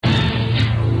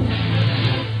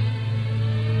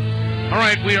All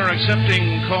right, we are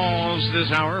accepting calls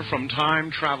this hour from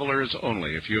time travelers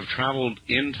only. If you have traveled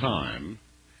in time,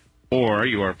 or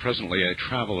you are presently a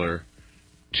traveler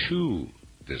to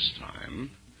this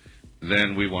time,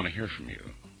 then we want to hear from you.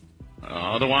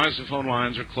 Otherwise, the phone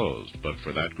lines are closed, but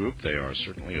for that group, they are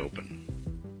certainly open.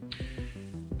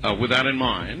 With that in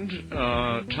mind,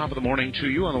 top of the morning to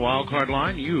you on the wild card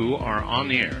line. You are on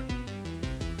the air.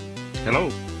 Hello.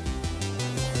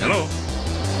 Hello.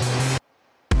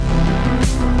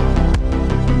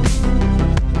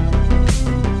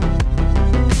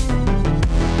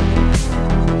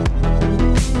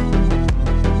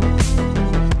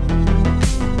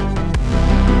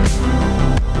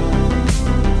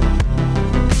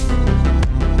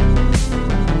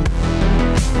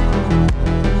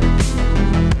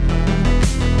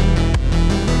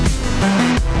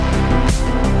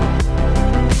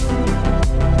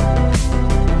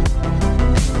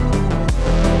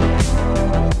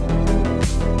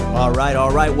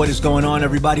 All right, what is going on,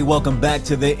 everybody? Welcome back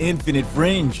to the Infinite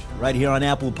Fringe, right here on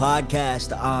Apple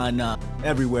Podcast, on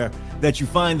everywhere that you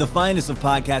find the finest of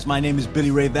podcasts. My name is Billy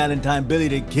Ray Valentine, Billy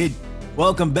the Kid.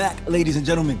 Welcome back, ladies and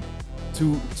gentlemen,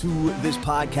 to this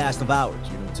podcast of ours,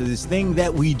 to this thing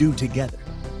that we do together.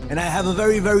 And I have a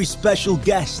very, very special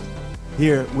guest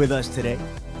here with us today.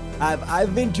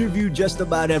 I've interviewed just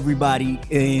about everybody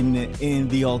in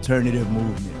the alternative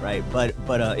movement, right?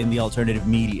 But in the alternative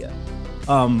media.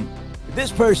 This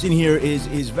person here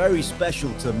is very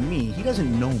special to me. He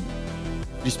doesn't know me.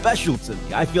 He's special to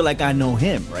me. I feel like I know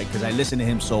him, right? Because I listen to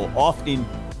him so often,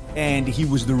 and he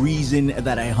was the reason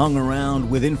that I hung around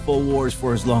with InfoWars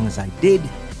for as long as I did.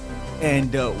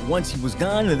 And once he was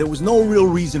gone, there was no real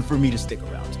reason for me to stick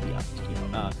around, to be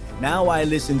honest. Now I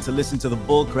listen to the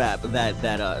bull crap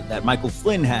that Michael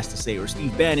Flynn has to say or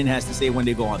Steve Bannon has to say when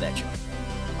they go on that show.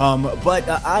 But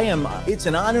it's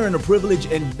an honor and a privilege,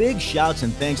 and big shouts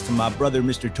and thanks to my brother,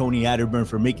 Mr. Tony Atterburn,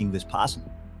 for making this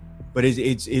possible. But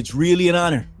it's really an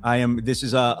honor. This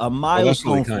is a milestone. That's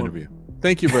really kind of you.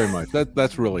 Thank you very much.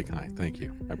 That's really kind. Thank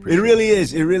you. I appreciate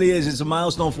it. It really is. It's a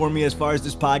milestone for me as far as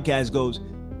this podcast goes.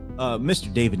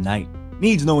 Mr. David Knight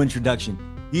needs no introduction.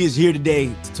 He is here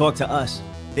today to talk to us.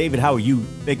 David, how are you?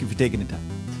 Thank you for taking the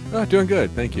time. Doing good.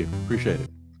 Thank you. Appreciate it.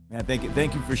 Man,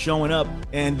 thank you for showing up.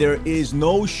 And there is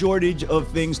no shortage of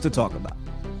things to talk about,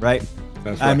 right?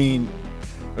 That's right. I mean,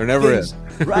 there never is.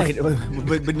 Right.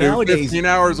 But nowadays, 15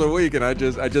 hours a week, and I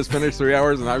just finished 3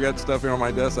 hours, and I've got stuff here on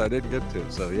my desk I didn't get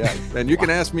to. So yeah, and you can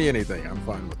ask me anything. I'm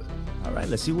fine with it. All right,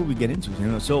 let's see what we get into.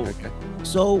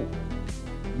 So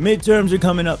midterms are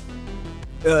coming up.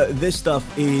 This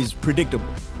stuff is predictable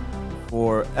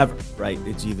forever, right?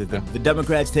 It's either the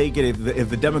Democrats take it. If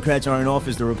the Democrats are in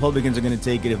office, the Republicans are going to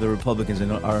take it. If the Republicans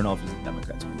are in office, the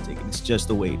Democrats are going to take it. It's just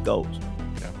the way it goes,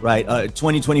 right?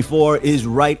 2024 is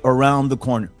right around the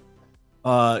corner.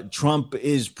 Trump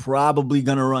is probably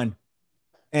going to run,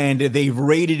 and they've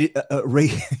rated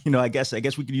it. I guess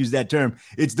we could use that term.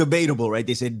 It's debatable, right?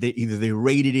 They said either they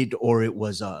rated it or it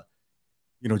was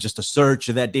just a search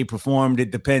that they performed.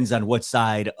 It depends on what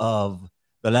side of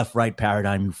the left-right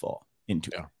paradigm you fall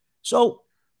into. Yeah. So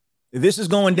this is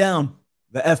going down.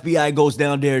 The FBI goes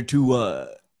down there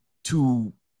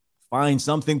to find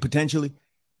something potentially.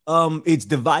 It's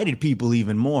divided people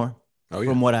even more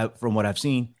from what I've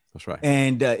seen. That's right.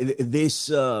 And this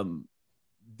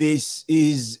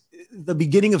is the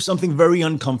beginning of something very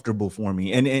uncomfortable for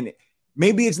me. And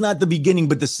maybe it's not the beginning,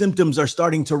 but the symptoms are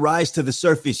starting to rise to the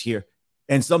surface here,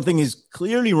 and something is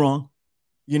clearly wrong.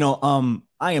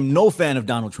 I am no fan of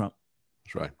Donald Trump.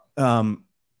 That's right.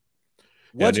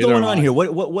 What's going on here?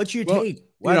 What's your take?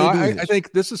 I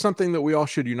think this is something that we all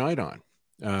should unite on.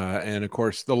 And of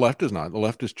course, the left is not. The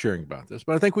left is cheering about this.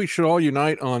 But I think we should all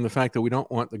unite on the fact that we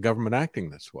don't want the government acting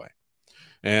this way.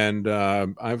 And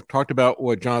I've talked about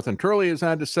what Jonathan Turley has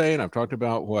had to say, and I've talked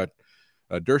about what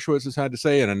Dershowitz has had to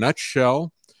say. In a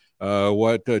nutshell,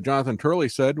 what Jonathan Turley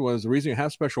said was the reason you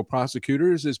have special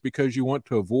prosecutors is because you want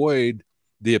to avoid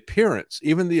the appearance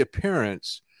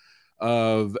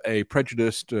of a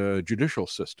prejudiced judicial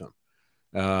system.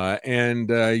 And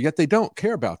yet they don't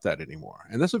care about that anymore.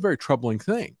 And that's a very troubling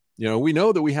thing. We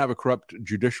know that we have a corrupt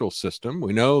judicial system.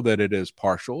 We know that it is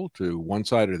partial to one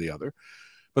side or the other.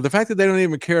 But the fact that they don't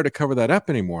even care to cover that up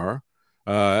anymore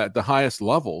at the highest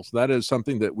levels, that is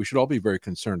something that we should all be very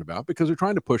concerned about, because they're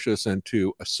trying to push us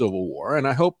into a civil war. And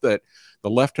I hope that the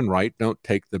left and right don't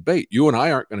take the bait. You and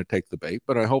I aren't going to take the bait,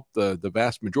 but I hope the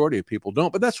vast majority of people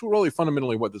don't. But that's really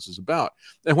fundamentally what this is about.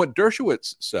 And what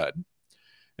Dershowitz said,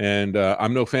 and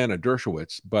I'm no fan of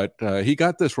Dershowitz, but he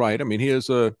got this right. I mean, he is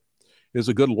a is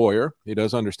a good lawyer. He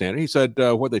does understand it. He said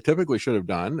what they typically should have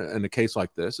done in a case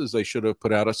like this is they should have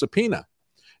put out a subpoena.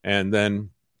 And then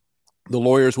the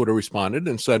lawyers would have responded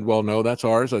and said, well, no, that's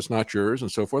ours, that's not yours,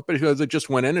 and so forth. But because it just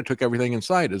went in and took everything in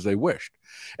sight as they wished.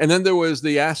 And then there was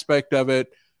the aspect of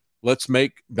it, let's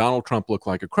make Donald Trump look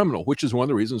like a criminal, which is one of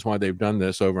the reasons why they've done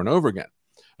this over and over again.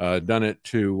 Done it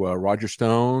to Roger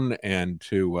Stone and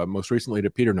to most recently to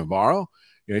Peter Navarro.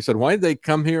 He said, why did they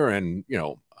come here and,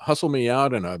 hustle me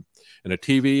out in a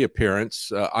TV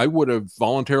appearance? I would have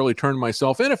voluntarily turned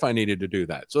myself in if I needed to do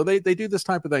that. So they do this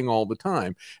type of thing all the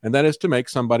time. And that is to make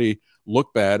somebody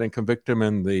look bad and convict them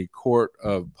in the court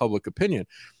of public opinion.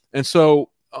 And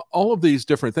so all of these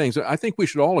different things, I think we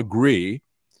should all agree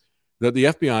that the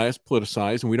FBI is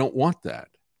politicized, and we don't want that.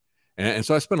 And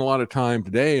so I spent a lot of time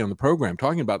today on the program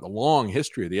talking about the long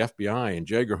history of the FBI and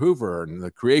J. Edgar Hoover and the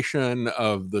creation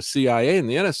of the CIA and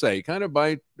the NSA, kind of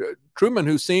by Truman,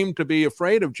 who seemed to be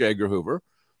afraid of J. Edgar Hoover.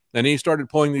 And he started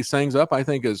pulling these things up. I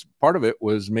think as part of it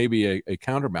was maybe a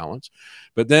counterbalance.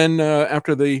 But then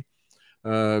after the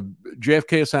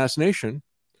JFK assassination,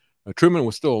 Truman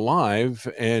was still alive,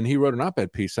 and he wrote an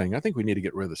op-ed piece saying, I think we need to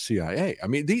get rid of the CIA. I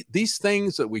mean, these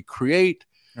things that we create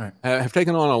have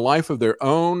taken on a life of their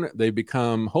own. They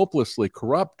become hopelessly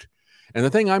corrupt. And the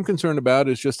thing I'm concerned about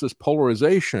is just this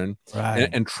polarization. Right.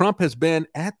 And Trump has been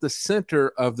at the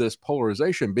center of this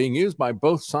polarization being used by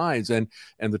both sides. And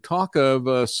the talk of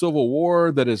a civil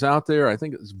war that is out there, I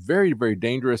think is very, very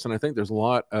dangerous. And I think there's a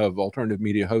lot of alternative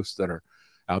media hosts that are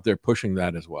out there pushing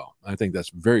that as well. I think that's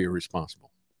very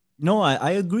irresponsible. No,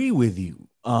 I agree with you.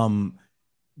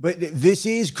 But this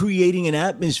is creating an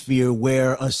atmosphere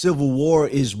where a civil war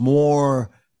is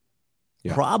more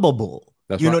probable.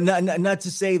 That's right. Not to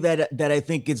say that I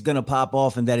think it's going to pop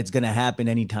off and that it's going to happen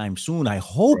anytime soon. I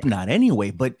hope not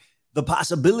anyway, but the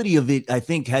possibility of it, I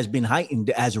think, has been heightened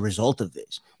as a result of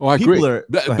this. Well, I agree.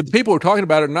 But people are talking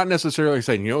about it, not necessarily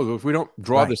saying, if we don't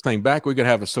draw this thing back, we could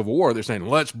have a civil war. They're saying,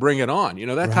 let's bring it on.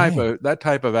 That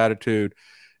type of attitude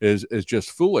is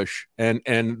just foolish. And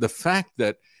the fact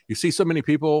that you see so many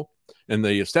people in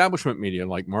the establishment media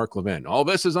like Mark Levin,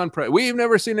 this is unprecedented. We've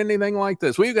never seen anything like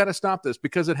this. We've got to stop this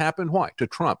because it happened. Why? To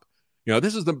Trump.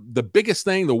 This is the biggest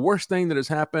thing, the worst thing that has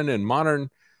happened in modern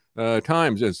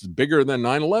times. It's bigger than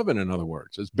 9/11. In other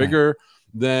words, it's bigger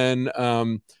than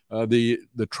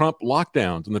the Trump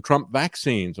lockdowns and the Trump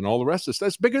vaccines and all the rest of this.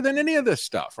 That's bigger than any of this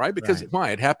stuff, right? Because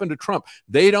why? It happened to Trump.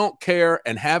 They don't care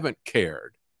and haven't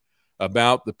cared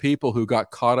about the people who got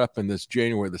caught up in this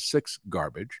January the 6th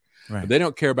garbage. Right. They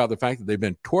don't care about the fact that they've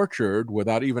been tortured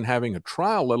without even having a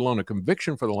trial, let alone a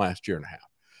conviction for the last year and a half.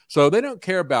 So they don't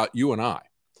care about you and I.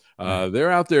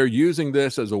 They're out there using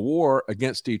this as a war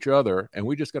against each other, and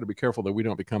we just got to be careful that we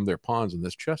don't become their pawns in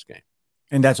this chess game.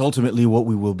 And that's ultimately what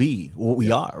we will be, what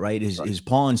we are, right? Is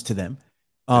pawns to them.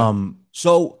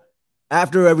 So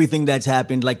after everything that's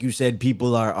happened, like you said,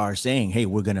 people are saying, hey,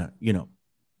 we're going to,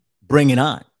 bring it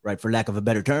on. Right, for lack of a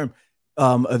better term,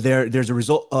 there's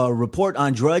a report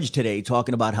on Drudge today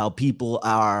talking about how people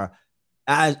are,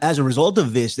 as a result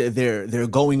of this, they're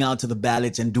going out to the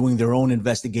ballots and doing their own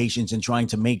investigations and trying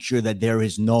to make sure that there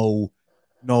is no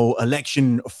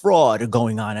election fraud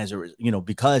going on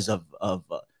because of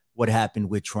what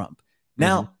happened with Trump.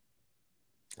 Now,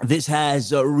 this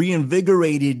has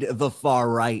reinvigorated the far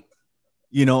right,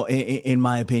 in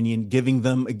my opinion,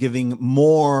 giving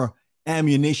more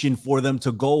ammunition for them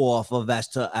to go off of as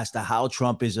to how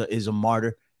Trump is a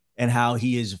martyr and how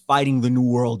he is fighting the new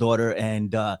world order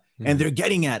and they're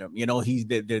getting at him.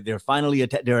 They're finally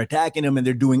they're attacking him and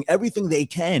they're doing everything they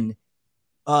can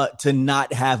to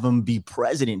not have him be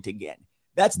president again.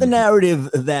 That's the narrative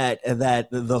that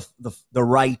the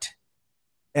right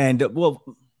and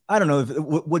I don't know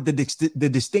what the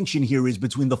distinction here is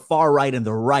between the far right and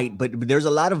the right, but there's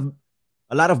a lot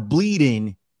of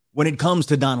bleeding when it comes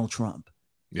to Donald Trump,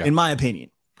 in my opinion.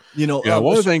 One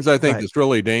of the things I think is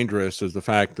really dangerous is the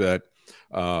fact that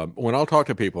when I'll talk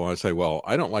to people, I say, well,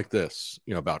 I don't like this,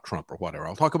 about Trump or whatever.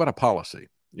 I'll talk about a policy,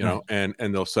 and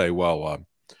they'll say, well,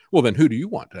 then who do you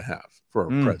want to have for a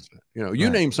president? You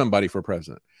name somebody for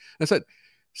president. I said,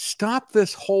 stop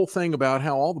this whole thing about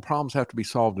how all the problems have to be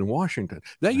solved in Washington.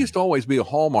 That used to always be a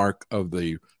hallmark of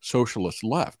the socialist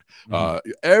left.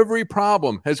 Every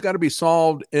problem has got to be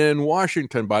solved in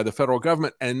Washington by the federal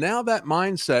government. And now that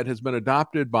mindset has been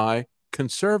adopted by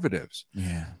conservatives.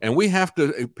 Yeah. And we have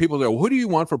to, people go, who do you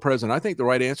want for president? I think the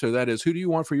right answer to that is, who do you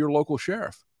want for your local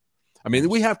sheriff? I mean,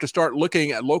 we have to start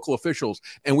looking at local officials,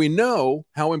 and we know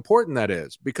how important that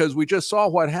is because we just saw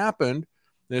what happened.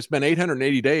 It's been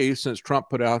 880 days since Trump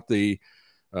put out the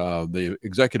the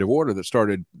executive order that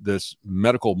started this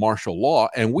medical martial law.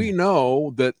 And we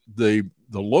know that the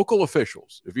local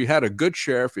officials, if you had a good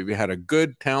sheriff, if you had a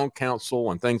good town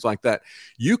council and things like that,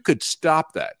 you could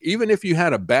stop that. Even if you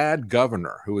had a bad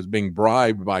governor who was being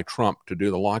bribed by Trump to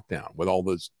do the lockdown with all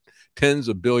those tens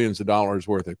of billions of dollars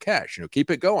worth of cash,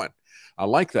 keep it going. I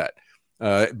like that.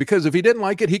 Because if he didn't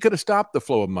like it, he could have stopped the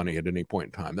flow of money at any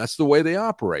point in time. That's the way they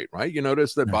operate, right? You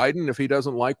notice that Biden, if he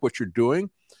doesn't like what you're doing,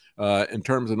 in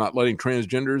terms of not letting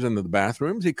transgenders into the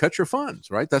bathrooms, he cuts your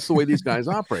funds, right? That's the way these guys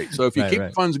operate. So if you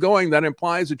keep funds going, that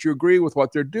implies that you agree with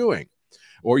what they're doing,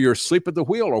 or you're asleep at the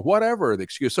wheel, or whatever the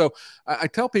excuse. So I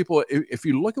tell people, if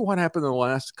you look at what happened in the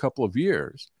last couple of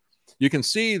years, you can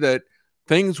see that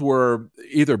things were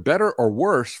either better or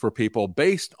worse for people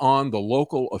based on the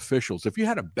local officials. If you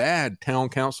had a bad town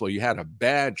council, you had a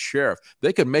bad sheriff,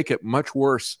 they could make it much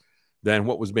worse than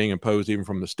what was being imposed even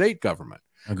from the state government.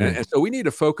 And so we need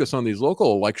to focus on these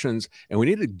local elections, and we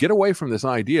need to get away from this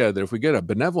idea that if we get a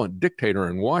benevolent dictator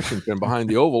in Washington behind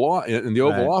the Oval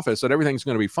Office, that everything's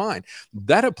going to be fine.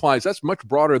 That's much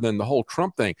broader than the whole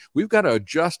Trump thing. We've got to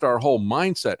adjust our whole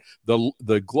mindset. The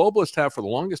globalists have for the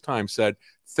longest time said,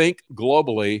 think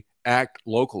globally, act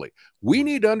locally. We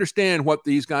need to understand what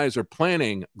these guys are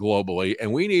planning globally,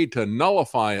 and we need to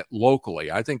nullify it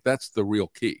locally. I think that's the real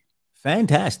key.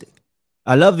 Fantastic.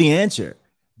 I love the answer.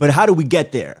 But how do we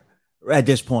get there at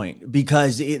this point?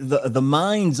 Because the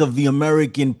minds of the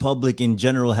American public in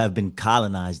general have been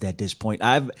colonized at this point.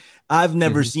 I've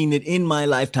never seen it in my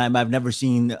lifetime. I've never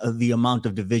seen the amount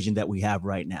of division that we have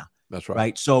right now. That's right.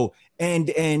 Right. So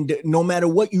and no matter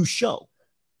what you show,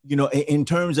 in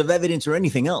terms of evidence or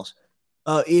anything else,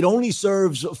 it only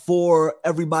serves for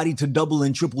everybody to double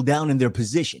and triple down in their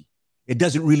position. It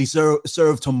doesn't really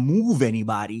serve to move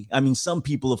anybody. I mean, some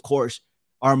people, of course,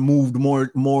 are moved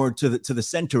more to the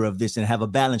center of this and have a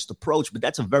balanced approach, but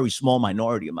that's a very small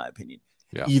minority, in my opinion.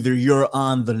 Yeah. Either you're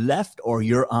on the left or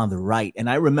you're on the right. And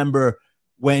I remember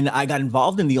when I got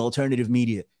involved in the alternative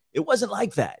media, it wasn't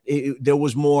like that. There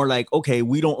was more like, okay,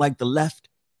 we don't like the left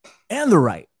and the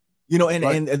right,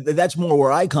 and that's more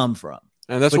where I come from.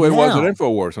 And that's the way it was at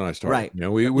InfoWars when I started. Right.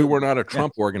 We were not a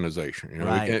Trump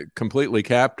organization, completely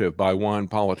captive by one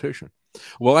politician.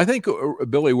 Well, I think,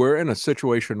 Billy, we're in a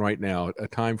situation right now, a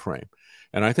time frame,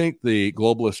 and I think the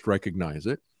globalists recognize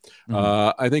it.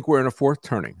 I think we're in a fourth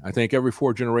turning. I think every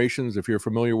 4 generations, if you're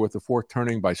familiar with the fourth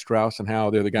turning by Strauss and Howe,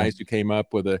 they're the guys who came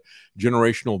up with a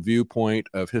generational viewpoint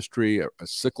of history, a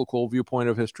cyclical viewpoint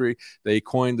of history. They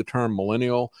coined the term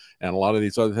millennial, and a lot of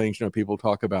these other things, people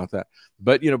talk about that.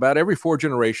 But, about every 4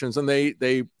 generations, and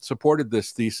they supported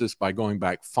this thesis by going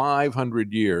back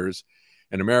 500 years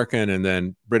in American and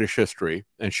then British history,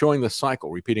 and showing the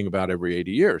cycle repeating about every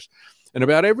 80 years. And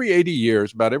about every 80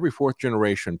 years, about every 4th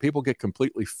generation, people get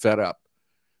completely fed up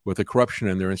with the corruption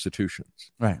in their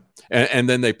institutions. Right. And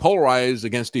then they polarize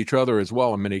against each other as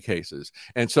well in many cases.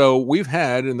 And so we've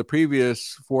had, in the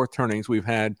previous 4 turnings, we've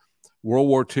had World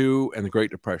War II and the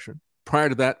Great Depression. Prior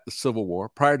to that, the Civil War.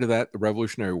 Prior to that, the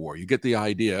Revolutionary War. You get the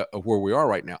idea of where we are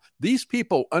right now. These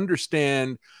people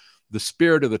understand the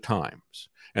spirit of the times,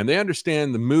 and they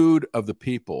understand the mood of the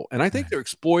people. And I think they're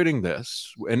exploiting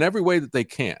this in every way that they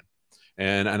can.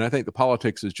 And I think the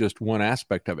politics is just one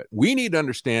aspect of it. We need to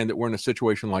understand that we're in a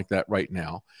situation like that right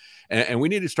now. And we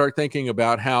need to start thinking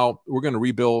about how we're going to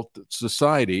rebuild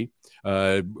society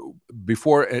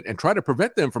before and try to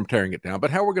prevent them from tearing it down,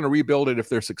 but how we're going to rebuild it if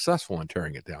they're successful in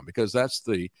tearing it down, because that's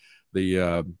the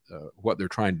what they're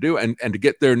trying to do, and to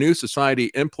get their new society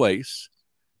in place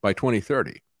by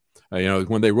 2030.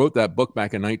 When they wrote that book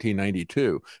back in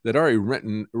 1992, they'd already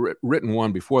written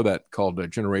one before that called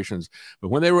Generations. But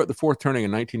when they wrote The Fourth Turning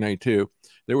in 1992,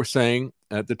 they were saying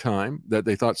at the time that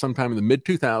they thought sometime in the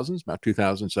mid-2000s, about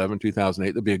 2007,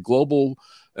 2008, there'd be a global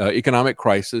economic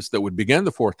crisis that would begin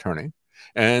the Fourth Turning,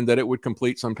 and that it would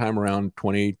complete sometime around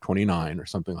 2029 or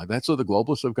something like that. So the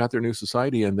globalists have got their new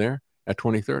society in there at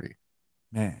 2030.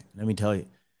 Man, let me tell you.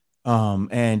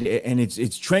 And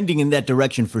it's trending in that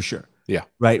direction for sure. Yeah.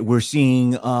 Right. We're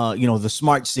seeing, the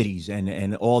smart cities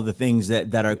and all the things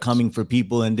that are coming for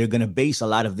people. And they're going to base a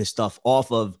lot of this stuff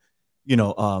off of,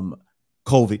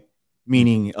 COVID,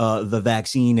 meaning the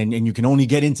vaccine. And you can only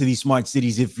get into these smart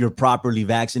cities if you're properly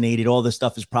vaccinated. All this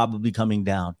stuff is probably coming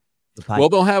down. Well,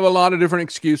 they'll have a lot of different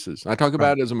excuses. I talk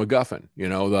about it as a MacGuffin.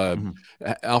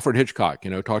 Alfred Hitchcock,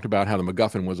 talked about how the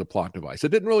MacGuffin was a plot device. It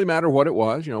didn't really matter what it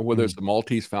was, whether it's the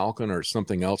Maltese Falcon or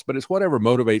something else, but it's whatever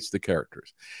motivates the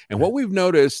characters. And what we've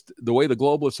noticed, the way the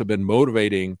globalists have been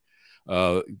motivating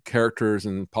characters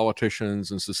and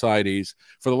politicians and societies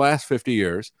for the last 50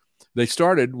 years, they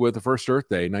started with the first Earth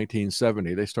Day,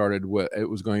 1970. They started with it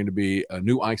was going to be a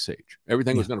new ice age.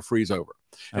 Everything was going to freeze over.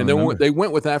 And then they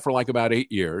went with that for like about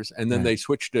 8 years. And then they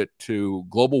switched it to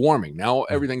global warming. Now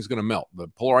everything's going to melt. The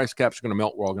polar ice caps are going to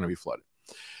melt. We're all going to be flooded.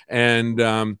 And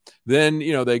then,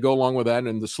 they go along with that.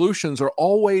 And the solutions are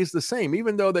always the same.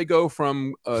 Even though they go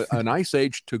from an ice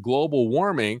age to global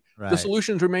warming, the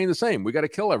solutions remain the same. We got to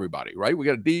kill everybody, right? We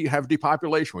got to have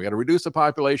depopulation. We got to reduce the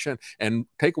population and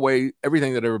take away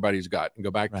everything that everybody's got and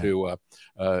go back to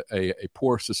a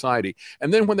poor society.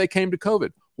 And then when they came to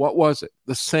COVID, what was it?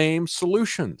 The same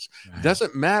solutions. It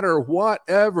doesn't matter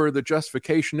whatever the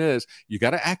justification is. You got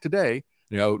to act today.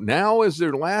 Now is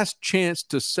their last chance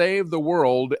to save the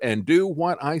world and do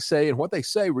what I say and what they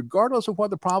say, regardless of what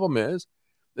the problem is.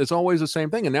 It's always the same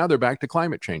thing. And now they're back to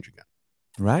climate change again.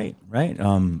 Right.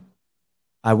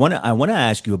 I want to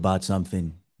ask you about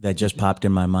something that just popped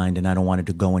in my mind, and I don't want it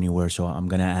to go anywhere, so I'm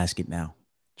going to ask it now.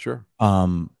 Sure.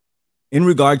 In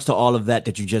regards to all of that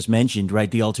you just mentioned,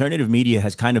 right? The alternative media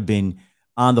has kind of been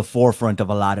on the forefront of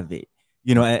a lot of it.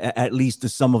 At least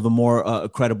some of the more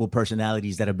credible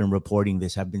personalities that have been reporting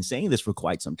this have been saying this for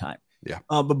quite some time. Yeah.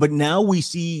 But now we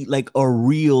see like a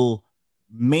real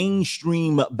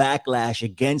mainstream backlash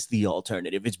against the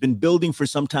alternative. It's been building for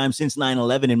some time, since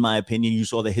 9/11, in my opinion. You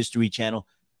saw the History Channel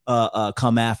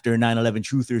come after 9/11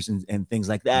 truthers and things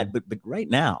like that. But right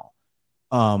now,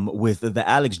 with the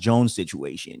Alex Jones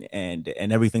situation and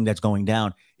everything that's going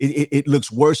down, it looks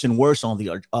worse and worse on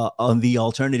the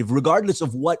alternative, regardless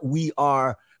of what we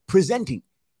are presenting.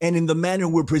 And in the manner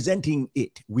we're presenting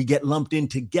it, we get lumped in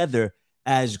together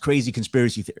as crazy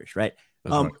conspiracy theorists, right?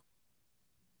 Right.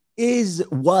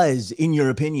 Was, in your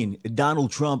opinion,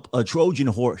 Donald Trump a Trojan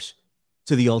horse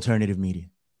to the alternative media?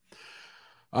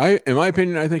 In my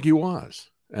opinion, I think he was.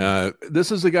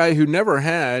 This is a guy who never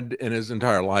had in his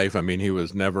entire life. I mean, he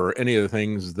was never any of the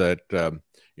things that,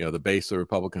 the base of the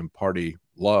Republican Party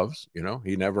loves.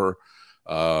 He never.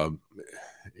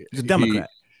 He's a Democrat.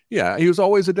 He was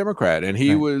always a Democrat, and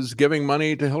he was giving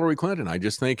money to Hillary Clinton. I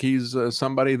just think he's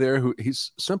somebody there who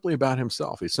he's simply about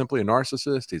himself. He's simply a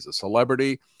narcissist. He's a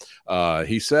celebrity.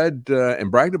 He said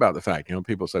and bragged about the fact,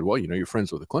 people said, well, you're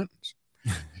friends with the Clintons.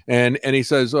 and he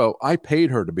says, oh, I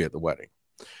paid her to be at the wedding.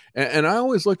 And I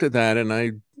always looked at that, and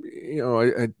I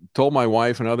told my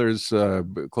wife and others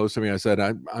close to me, I said,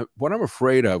 what I'm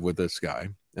afraid of with this guy,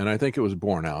 and I think it was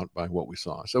borne out by what we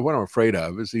saw. So what I'm afraid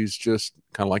of is he's just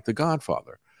kind of like the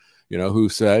Godfather, who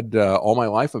said, all my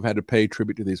life I've had to pay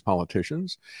tribute to these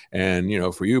politicians. And,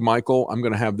 for you, Michael, I'm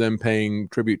going to have them paying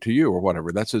tribute to you or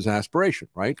whatever. That's his aspiration,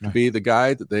 right? To be the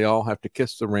guy that they all have to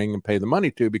kiss the ring and pay the money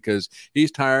to, because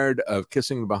he's tired of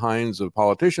kissing the behinds of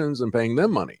politicians and paying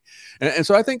them money. And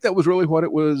so I think that was really what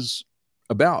it was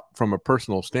about from a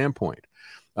personal standpoint.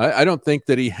 I don't think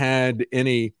that he had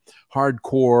any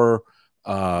hardcore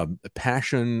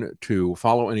passion to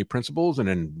follow any principles. And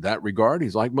in that regard,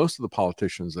 he's like most of the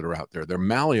politicians that are out there. They're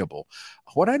malleable.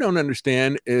 What I don't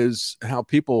understand is how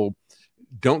people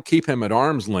don't keep him at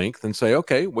arm's length and say,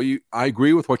 okay, well, I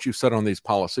agree with what you said on these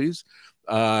policies.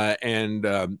 And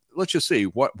let's just see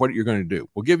what you're going to do.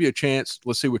 We'll give you a chance.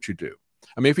 Let's see what you do.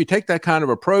 I mean, if you take that kind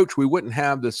of approach, we wouldn't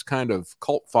have this kind of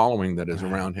cult following that is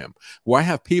around him. Why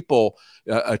have people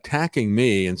attacking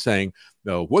me and saying,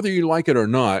 no, whether you like it or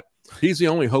not, he's the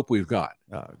only hope we've got.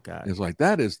 Oh, God. It's like,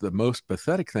 that is the most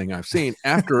pathetic thing I've seen.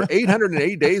 After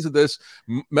 808 days of this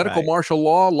medical martial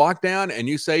law lockdown, and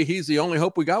you say he's the only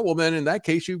hope we got, well, then in that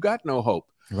case, you've got no hope.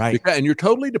 Right. And you're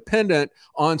totally dependent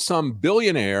on some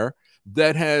billionaire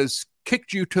that has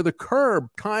kicked you to the curb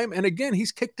time and again.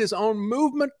 He's kicked his own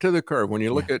movement to the curb when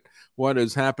you look at what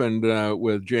has happened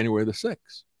with January the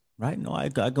 6th. Right. No, I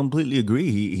completely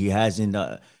agree. He hasn't,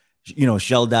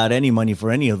 shelled out any money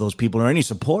for any of those people or any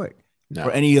support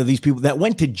for any of these people that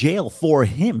went to jail for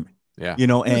him. Yeah.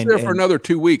 He's there for another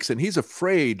 2 weeks, and he's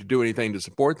afraid to do anything to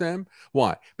support them.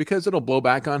 Why? Because it'll blow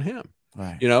back on him.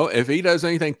 Right. If he does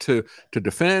anything to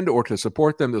defend or to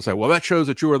support them, they'll say, well, that shows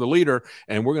that you are the leader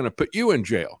and we're going to put you in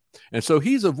jail. And so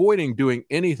he's avoiding doing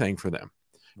anything for them.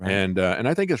 Right. And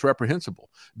I think it's reprehensible.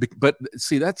 But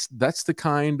see, that's the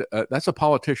kind that's a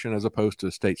politician as opposed to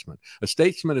a statesman. A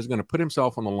statesman is going to put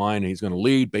himself on the line and he's going to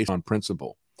lead based on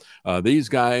principle. These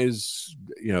guys,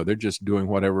 they're just doing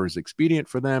whatever is expedient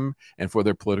for them and for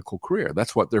their political career.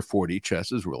 That's what their 4D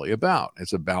chess is really about.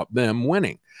 It's about them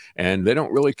winning, and they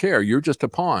don't really care. You're just a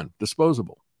pawn,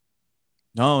 disposable.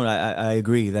 No, I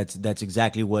agree. That's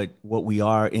exactly what we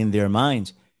are in their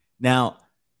minds. Now,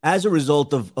 as a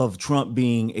result of Trump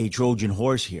being a Trojan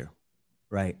horse here,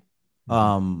 right?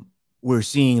 We're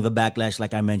seeing the backlash,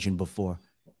 like I mentioned before.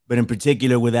 But in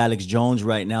particular with Alex Jones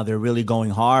right now, they're really going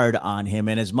hard on him.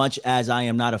 And as much as I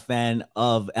am not a fan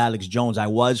of Alex Jones, I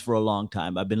was for a long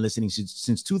time. I've been listening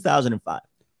since 2005.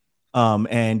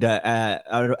 And at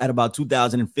about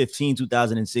 2015,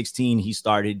 2016, he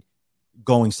started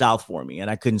going south for me, and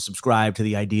I couldn't subscribe to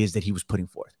the ideas that he was putting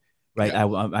forth. Right.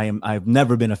 Yeah. I've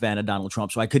never been a fan of Donald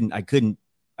Trump, so I couldn't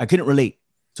relate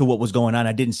to what was going on.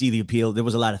 I didn't see the appeal. There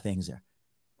was a lot of things there.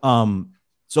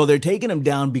 So they're taking him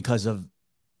down because of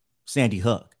Sandy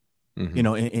Hook. Mm-hmm. You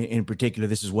know, in particular,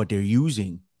 this is what they're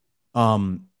using.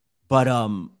 But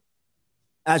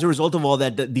as a result of all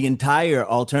that, the entire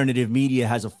alternative media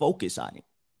has a focus on it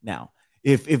now.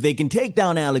 If they can take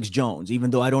down Alex Jones,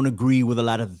 even though I don't agree with a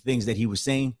lot of the things that he was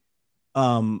saying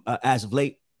as of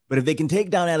late, but if they can take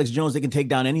down Alex Jones, they can take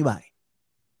down anybody.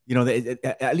 You know,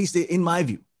 at least in my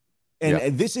view.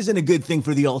 And this isn't a good thing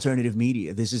for the alternative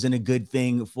media. This isn't a good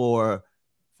thing for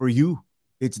you.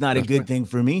 It's not a good thing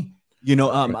for me. You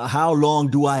know, how long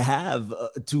do I have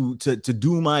to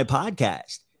do my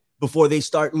podcast before they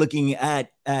start looking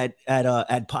at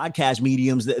podcast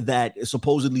mediums that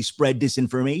supposedly spread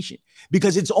disinformation?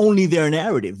 Because it's only their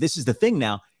narrative. This is the thing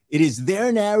now. It is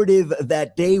their narrative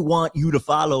that they want you to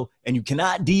follow, and you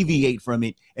cannot deviate from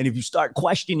it. And if you start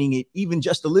questioning it even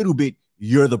just a little bit,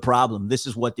 you're the problem. This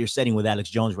is what they're setting with Alex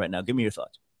Jones right now. Give me your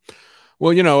thoughts.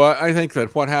 Well, you know, I think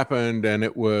that what happened, and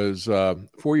it was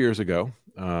 4 years ago,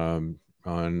 on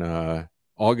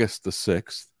August the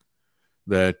 6th,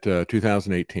 that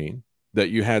 2018, that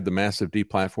you had the massive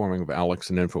deplatforming of Alex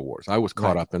and InfoWars. I was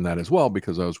caught up in that as well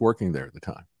because I was working there at the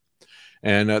time.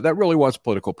 And that really was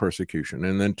political persecution.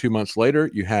 And then 2 months later,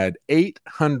 you had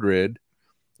 800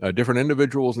 different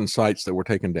individuals and sites that were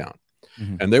taken down.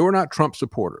 Mm-hmm. And they were not Trump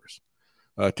supporters.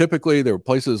 Typically, there were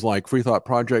places like Free Thought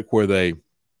Project where they,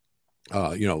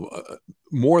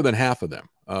 more than half of them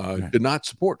did not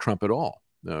support Trump at all,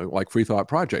 like Free Thought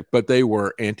Project. But they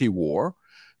were anti-war.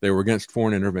 They were against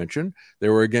foreign intervention. They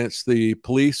were against the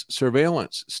police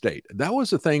surveillance state. That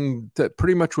was a thing that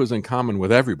pretty much was in common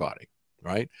with everybody.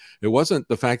 Right. It wasn't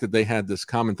the fact that they had this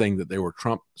common thing that they were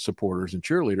Trump supporters and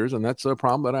cheerleaders. And that's a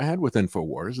problem that I had with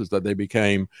InfoWars, is that they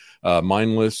became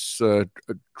mindless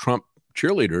Trump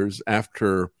cheerleaders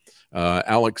after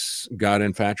Alex got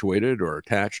infatuated or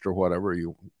attached or whatever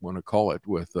you want to call it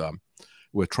with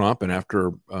Trump, and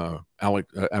after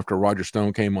Roger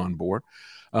Stone came on board.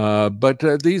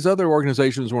 But these other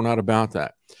organizations were not about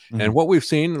that. Mm-hmm. And what we've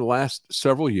seen in the last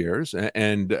several years,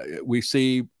 and we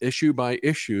see issue by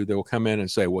issue, they will come in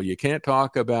and say, well, you can't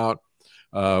talk about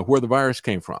where the virus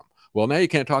came from. Well, now you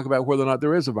can't talk about whether or not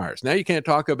there is a virus. Now you can't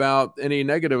talk about any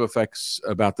negative effects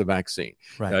about the vaccine.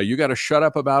 Right. You got to shut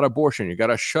up about abortion. You got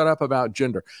to shut up about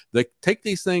gender. They take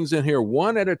these things in here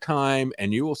one at a time,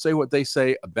 and you will say what they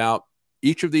say about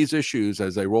each of these issues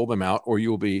as they roll them out, or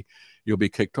you'll be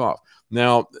kicked off.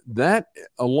 Now, that,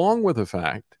 along with the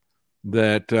fact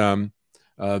that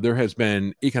there has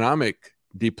been economic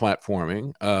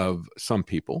deplatforming of some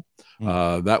people,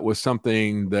 that was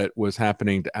something that was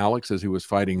happening to Alex as he was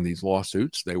fighting these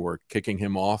lawsuits. They were kicking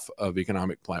him off of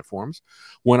economic platforms.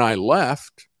 When I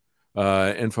left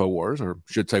InfoWars, or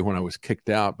should say when I was kicked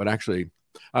out, but actually,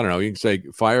 I don't know, you can say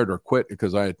fired or quit,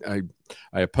 because I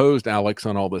opposed Alex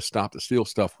on all this Stop the Steal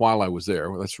stuff while I was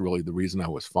there. Well, that's really the reason I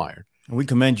was fired. We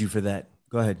commend you for that.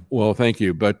 Go ahead. Well, thank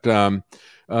you. But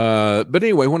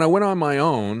anyway, when I went on my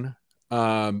own,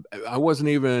 I wasn't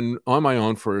even on my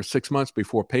own for 6 months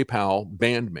before PayPal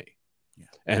banned me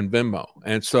and Venmo.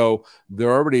 And so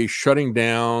they're already shutting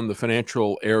down the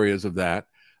financial areas of that.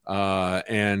 I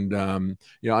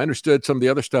understood some of the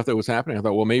other stuff that was happening. I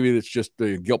thought, well, maybe it's just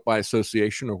guilt by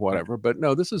association or whatever. But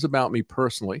no, this is about me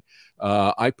personally.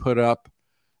 I put up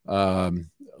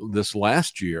this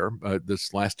last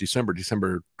December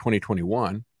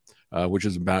 2021, which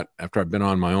is about after I've been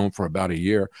on my own for about a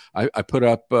year. I put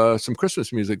up some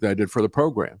Christmas music that I did for the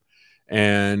program.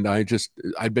 And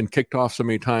I'd been kicked off so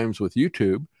many times with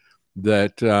YouTube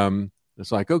that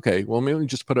it's like, okay, well, maybe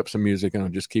just put up some music and I'll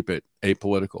just keep it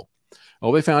apolitical.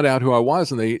 Well, they found out who I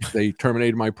was, and they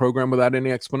terminated my program without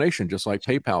any explanation, just like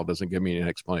PayPal doesn't give me an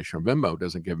explanation, or Venmo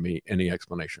doesn't give me any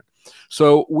explanation.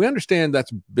 So we understand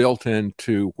that's built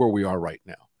into where we are right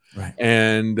now. Right.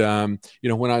 And,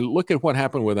 when I look at what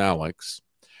happened with Alex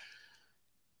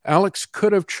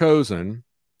could have chosen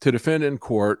to defend in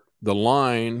court the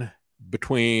line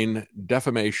between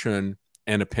defamation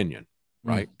and opinion,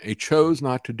 right? He chose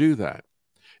not to do that.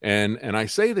 And I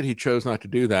say that he chose not to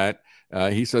do that.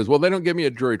 He says, well, they don't give me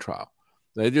a jury trial.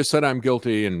 They just said I'm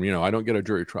guilty and, I don't get a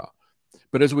jury trial.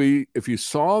 But if you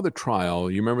saw the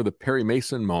trial, you remember the Perry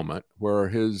Mason moment where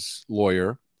his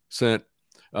lawyer sent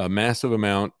massive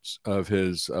amounts of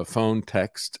his phone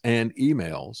texts and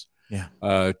emails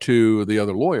Yeah. to the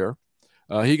other lawyer.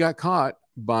 He got caught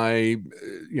by,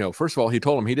 first of all, he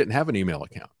told him he didn't have an email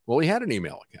account. Well, he had an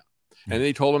email account. And then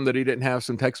he told him that he didn't have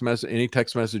any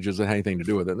text messages that had anything to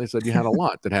do with it. And they said you had a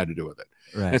lot that had to do with it.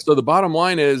 Right. And so the bottom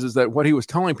line is that what he was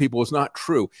telling people was not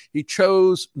true. He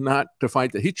chose not to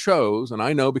fight that. He chose, and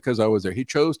I know because I was there, he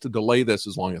chose to delay this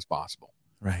as long as possible.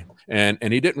 Right. And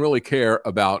he didn't really care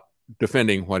about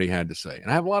defending what he had to say. And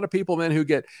I have a lot of people then who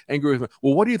get angry with me.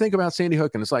 Well, what do you think about Sandy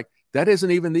Hook? And it's like, that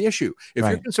isn't even the issue. If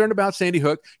you're concerned about Sandy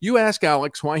Hook, you ask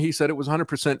Alex why he said it was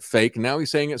 100% fake. And now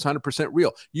he's saying it's 100%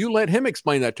 real. You let him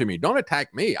explain that to me. Don't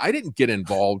attack me. I didn't get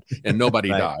involved and nobody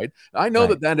died. I know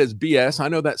that is BS. I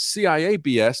know that's CIA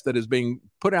BS that is being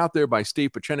put out there by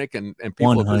Steve Pachinik and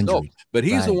people of his ilk. But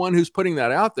he's the one who's putting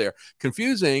that out there,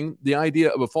 confusing the idea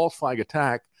of a false flag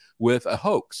attack with a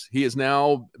hoax. He has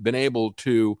now been able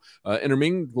to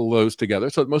intermingle those together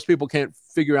so that most people can't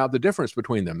figure out the difference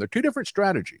between them. They're two different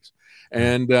strategies.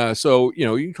 And so,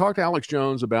 you talk to Alex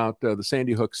Jones about the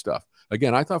Sandy Hook stuff.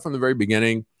 Again, I thought from the very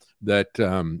beginning that,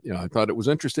 I thought it was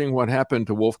interesting what happened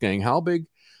to Wolfgang Halbig,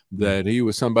 that he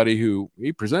was somebody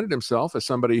he presented himself as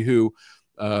somebody who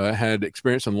had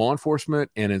experience in law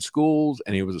enforcement and in schools,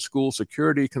 and he was a school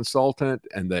security consultant,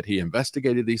 and that he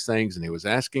investigated these things, and he was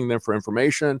asking them for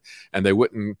information, and they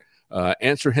wouldn't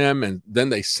answer him, and then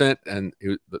they sent,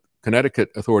 the Connecticut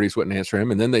authorities wouldn't answer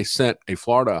him, and then they sent a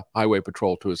Florida highway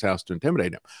patrol to his house to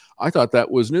intimidate him. I thought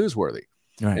that was newsworthy.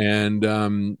 Right. And,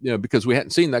 because we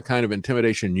hadn't seen that kind of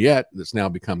intimidation yet, that's now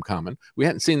become common. We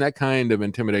hadn't seen that kind of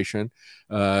intimidation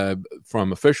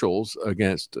from officials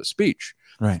against speech.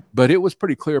 Right. But it was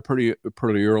pretty clear pretty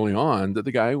early on that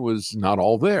the guy was not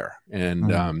all there.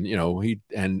 And,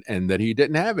 and that he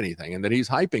didn't have anything, and that he's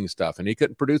hyping stuff, and he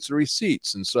couldn't produce the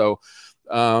receipts. And so,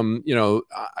 I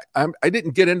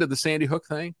didn't get into the Sandy Hook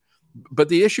thing, but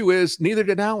the issue is neither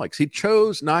did Alex. He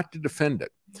chose not to defend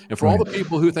it. And for all the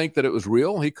people who think that it was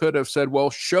real, he could have said, well,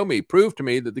 show me, prove to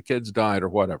me that the kids died or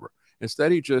whatever.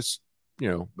 Instead, he just,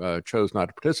 chose not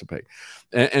to participate.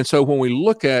 And so when we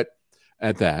look at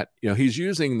that, he's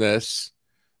using this,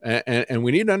 and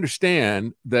we need to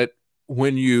understand that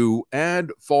when you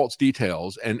add false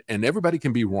details, and everybody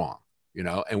can be wrong,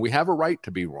 and we have a right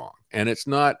to be wrong, and it's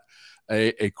not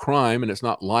a crime, and it's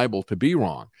not liable to be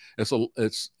wrong.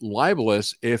 It's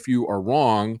libelous if you are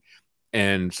wrong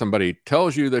and somebody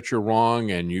tells you that you're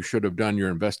wrong and you should have done your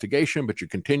investigation, but you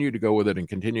continue to go with it and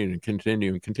continue and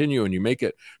continue and continue, and you make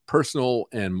it personal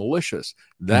and malicious.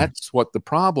 That's what the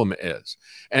problem is.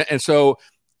 And so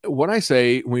what I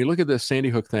say, when you look at the Sandy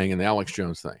Hook thing and the Alex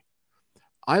Jones thing,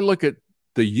 I look at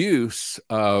the use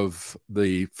of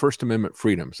the First Amendment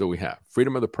freedoms that we have,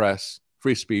 freedom of the press,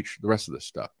 free speech, the rest of this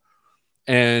stuff.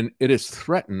 And it is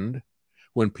threatened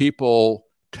when people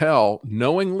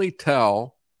knowingly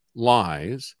tell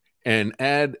lies and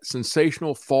add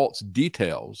sensational false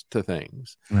details to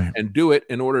things, and do it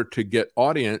in order to get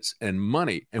audience and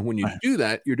money. And when you do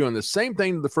that, you're doing the same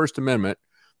thing to the First Amendment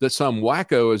that some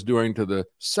wacko is doing to the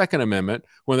Second Amendment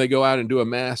when they go out and do a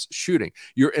mass shooting.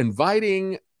 You're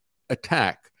inviting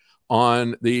attack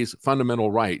on these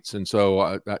fundamental rights. And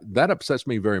so that upsets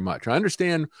me very much. I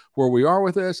understand where we are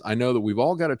with this. I know that we've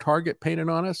all got a target painted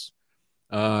on us,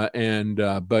 but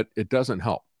it doesn't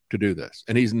help to do this.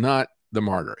 And he's not the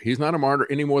martyr. He's not a martyr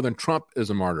any more than Trump is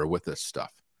a martyr with this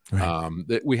stuff.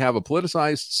 That we have a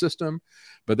politicized system,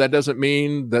 but that doesn't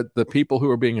mean that the people who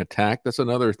are being attacked, that's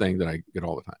another thing that I get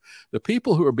all the time. The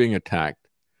people who are being attacked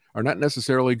are not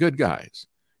necessarily good guys.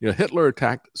 Hitler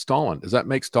attacked Stalin. Does that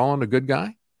make Stalin a good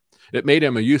guy? It made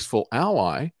him a useful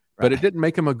ally, but it didn't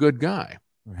make him a good guy.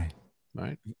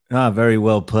 Right. Very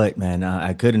well put, man.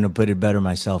 I couldn't have put it better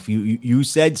myself. You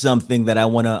said something that I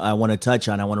wanna touch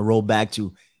on. I want to roll back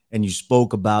to, and you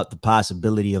spoke about the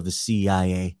possibility of the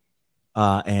CIA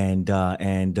and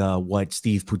what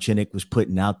Steve Pachinik was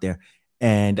putting out there.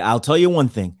 And I'll tell you one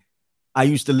thing. I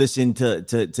used to listen to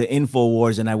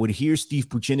InfoWars, and I would hear Steve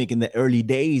Pachinik in the early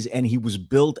days, and he was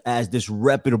built as this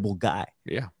reputable guy.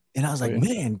 Yeah. And I was like,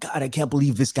 man, God, I can't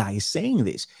believe this guy is saying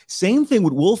this. Same thing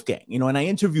with Wolfgang, and I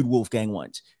interviewed Wolfgang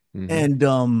once. And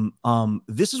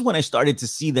this is when I started to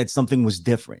see that something was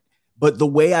different. But the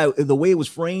way it was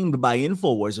framed by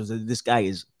InfoWars was that this guy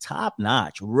is top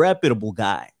notch, reputable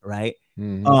guy, right?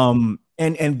 And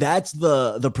that's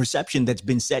the perception that's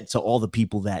been set to all the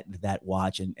people that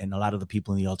watch and a lot of the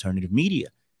people in the alternative media,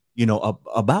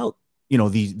 about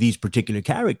these particular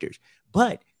characters.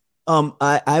 But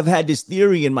I've had this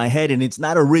theory in my head, and it's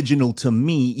not original to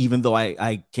me, even though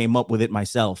I came up with it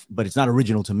myself, but it's not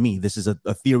original to me. This is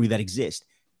a theory that exists,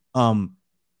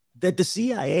 that the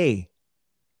CIA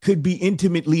could be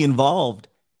intimately involved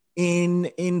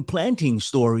in planting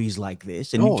stories like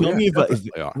this. And you tell me if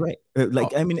right,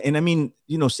 like I mean,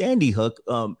 Sandy Hook.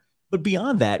 But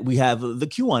beyond that, we have the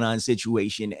QAnon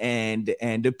situation and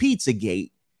the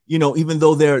Pizzagate. Even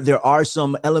though there are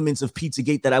some elements of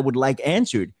Pizzagate that I would like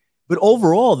answered, but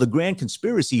overall, the grand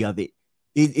conspiracy of it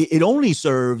only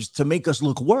serves to make us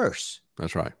look worse.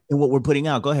 That's right. In what we're putting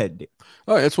out. Go ahead, Dave.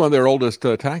 Oh, it's one of their oldest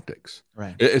tactics.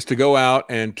 Right. It's to go out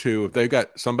and if they've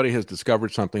got somebody has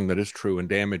discovered something that is true and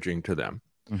damaging to them.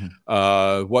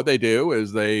 What they do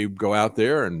is they go out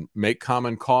there and make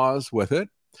common cause with it,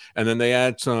 and then they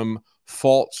add some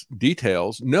false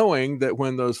details, knowing that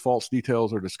when those false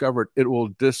details are discovered, it will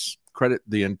discredit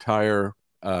the entire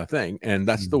thing, and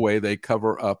that's the way they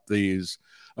cover up these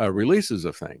releases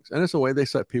of things, and it's the way they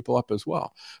set people up as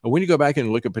well. And when you go back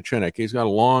and look at Pachinik, he's got a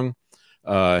long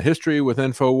history with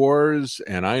InfoWars,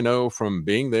 and I know from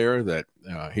being there that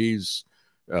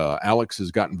Alex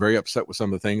has gotten very upset with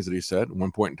some of the things that he said at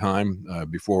one point in time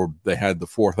before they had the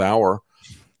fourth hour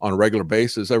on a regular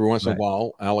basis. Every once in a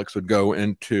while, Alex would go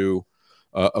into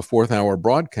a fourth hour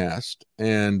broadcast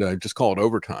and just call it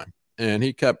overtime. And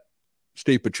he kept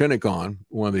Steve Pachinik on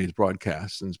one of these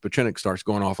broadcasts, and Pachinik starts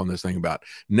going off on this thing about,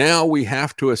 now we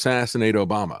have to assassinate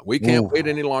Obama. We can't wait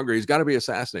any longer. He's got to be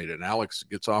assassinated. And Alex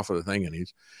gets off of the thing, and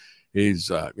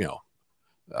he's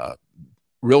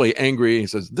really angry. He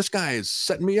says, this guy is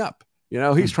setting me up.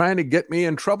 He's trying to get me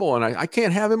in trouble, and I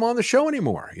can't have him on the show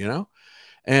anymore,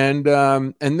 And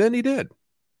then he did.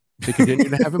 He continued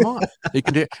to have him on. He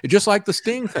continued, just like the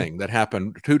Sting thing that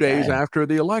happened 2 days after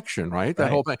the election, right?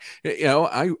 That whole thing.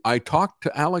 I talked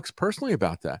to Alex personally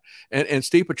about that. And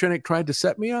Steve Pachinik tried to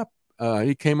set me up.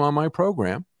 He came on my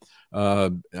program.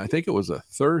 I think it was a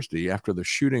Thursday after the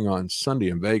shooting on Sunday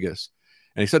in Vegas.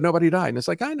 And he said, nobody died. And it's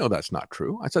like, I know that's not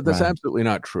true. I said, that's absolutely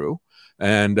not true.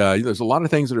 And there's a lot of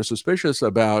things that are suspicious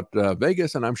about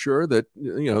Vegas. And I'm sure that,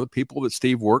 the people that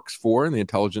Steve works for in the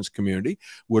intelligence community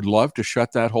would love to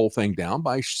shut that whole thing down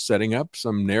by setting up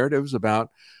some narratives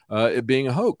about it being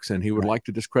a hoax. And he would like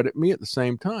to discredit me at the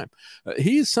same time.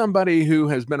 He's somebody who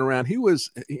has been around. He was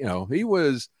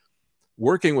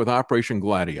working with Operation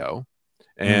Gladio.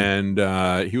 And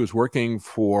he was working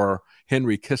for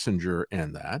Henry Kissinger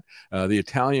in that. The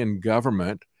Italian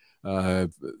government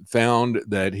found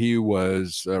that he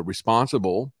was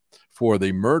responsible for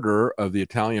the murder of the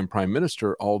Italian Prime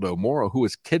Minister, Aldo Moro, who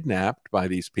was kidnapped by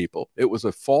these people. It was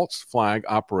a false flag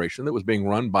operation that was being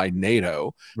run by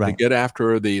NATO to get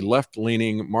after the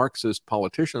left-leaning Marxist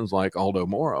politicians like Aldo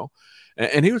Moro.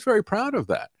 And he was very proud of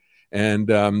that. And,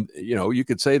 you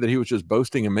could say that he was just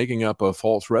boasting and making up a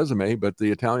false resume, but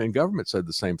the Italian government said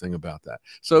the same thing about that.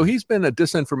 So he's been a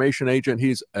disinformation agent.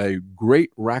 He's a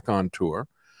great raconteur.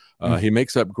 He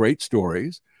makes up great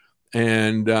stories.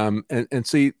 And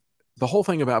see, the whole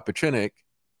thing about Pachinik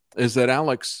is that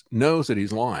Alex knows that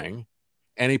he's lying,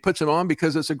 and he puts him on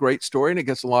because it's a great story and it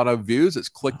gets a lot of views. It's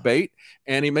clickbait,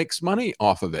 and he makes money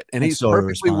off of it. And he's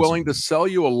perfectly willing to sell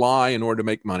you a lie in order to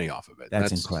make money off of it.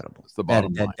 That's incredible. That's the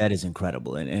bottom line. That is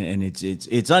incredible, and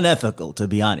it's unethical, to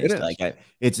be honest.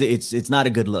 It's not a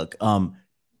good look.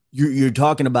 You're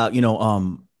talking about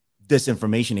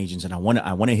disinformation agents, and I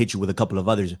want to hit you with a couple of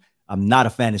others. I'm not a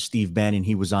fan of Steve Bannon.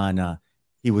 He was on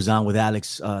with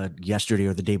Alex yesterday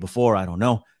or the day before. I don't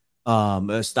know.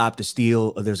 Stop the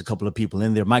Steal. There's a couple of people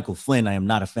in there. Michael Flynn, I am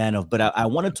not a fan of, but I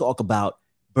want to talk about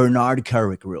Bernard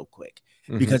Kerik real quick,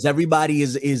 because everybody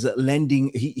is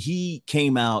lending. He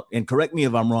came out, and correct me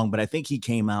if I'm wrong, but I think he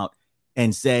came out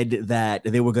and said that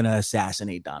they were going to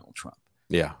assassinate Donald Trump.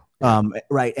 Yeah.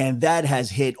 Right. And that has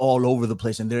hit all over the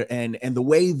place. And the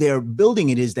way they're building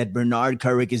it is that Bernard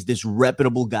Kerik is this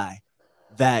reputable guy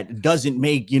that doesn't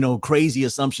make, crazy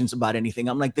assumptions about anything.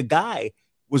 I'm like, the guy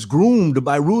was groomed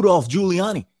by Rudolph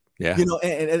Giuliani. Yeah.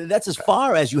 And that's as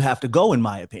far as you have to go, in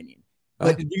my opinion.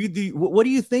 But what do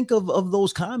you think of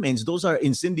those comments? Those are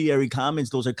incendiary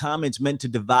comments. Those are comments meant to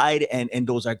divide, and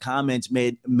those are comments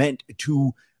meant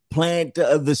to plant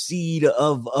the seed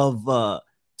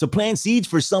to plant seeds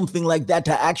for something like that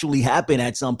to actually happen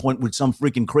at some point with some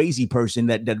freaking crazy person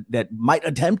that might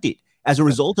attempt it as a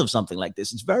result of something like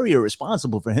this. It's very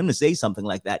irresponsible for him to say something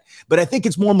like that. But I think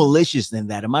it's more malicious than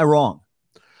that. Am I wrong?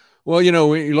 Well,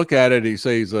 when you look at it, he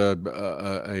says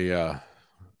an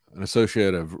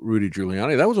associate of Rudy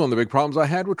Giuliani. That was one of the big problems I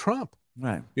had with Trump.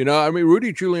 Right.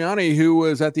 Rudy Giuliani, who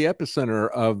was at the epicenter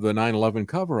of the 9/11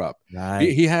 cover-up,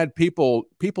 he had people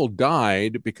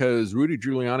died because Rudy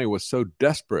Giuliani was so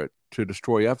desperate to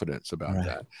destroy evidence about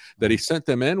that he sent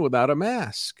them in without a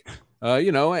mask.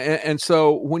 And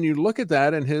so when you look at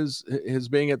that and his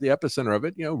being at the epicenter of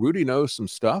it, Rudy knows some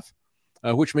stuff.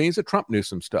 which means that Trump knew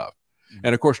some stuff.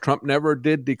 And of course, Trump never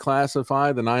did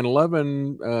declassify the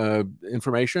 9/11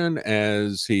 information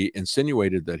as he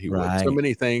insinuated that he would. So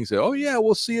many things that, oh, yeah,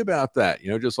 we'll see about that.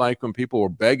 Just like when people were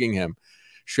begging him,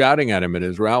 shouting at him at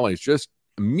his rallies just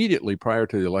immediately prior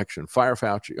to the election, fire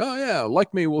Fauci. Oh, yeah,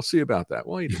 like me, we'll see about that.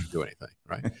 Well, he didn't do anything,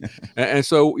 right? and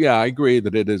so, yeah, I agree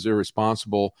that it is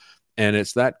irresponsible. And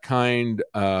it's that kind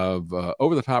of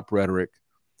over-the-top rhetoric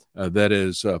that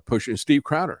is pushing. Steve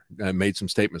Crowder made some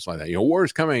statements like that. War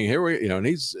is coming here. And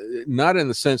he's not in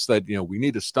the sense that we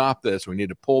need to stop this. We need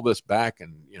to pull this back,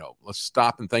 and let's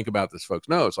stop and think about this, folks.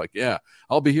 No, it's like, yeah,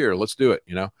 I'll be here. Let's do it.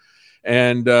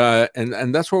 And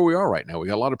that's where we are right now. We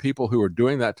got a lot of people who are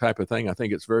doing that type of thing. I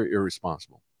think it's very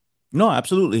irresponsible. No,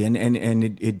 absolutely. And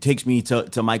it takes me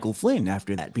to Michael Flynn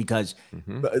after that, because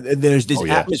there's this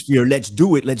atmosphere. Let's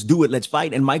do it. Let's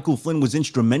fight. And Michael Flynn was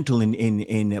instrumental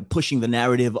in pushing the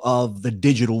narrative of the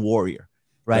digital warrior.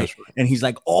 Right. And he's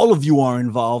like, all of you are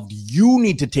involved. You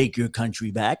need to take your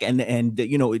country back. And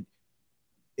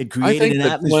it created an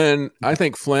atmosphere. I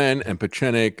think Flynn and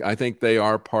Pachinik, I think they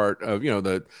are part of,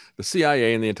 the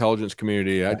CIA and the intelligence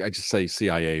community. I just say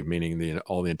CIA, meaning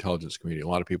all the intelligence community. A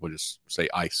lot of people just say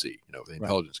IC, the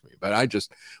intelligence community. But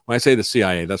when I say the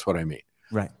CIA, that's what I mean.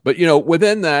 Right. But,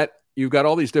 within that, you've got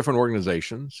all these different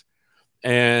organizations,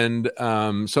 and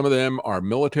some of them are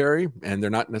military, and they're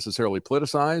not necessarily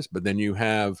politicized. But then you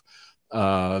have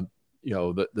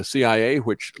the CIA,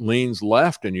 which leans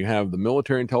left, and you have the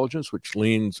military intelligence, which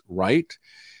leans right.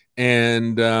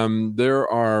 And there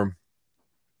are,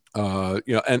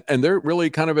 and they're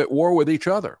really kind of at war with each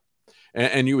other.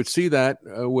 And you would see that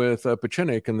with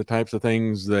Pachinik and the types of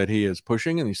things that he is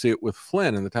pushing, and you see it with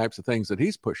Flynn and the types of things that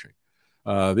he's pushing.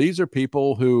 These are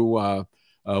people who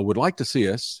would like to see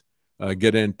us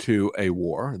get into a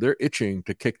war. They're itching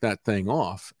to kick that thing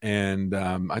off. And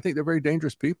I think they're very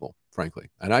dangerous people, frankly.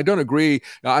 And I don't agree.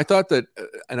 I thought that,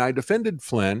 and I defended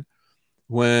Flynn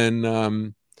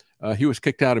when he was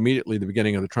kicked out immediately at the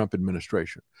beginning of the Trump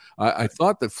administration. I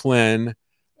thought that Flynn,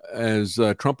 as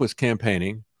Trump was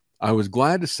campaigning, I was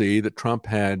glad to see that Trump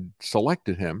had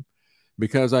selected him,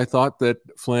 because I thought that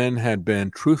Flynn had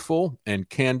been truthful and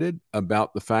candid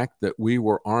about the fact that we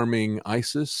were arming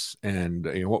ISIS and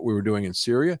what we were doing in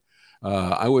Syria.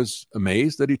 I was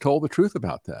amazed that he told the truth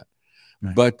about that.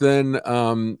 Right. But then,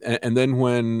 and then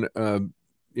when,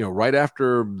 right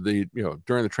after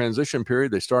during the transition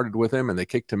period, they started with him and they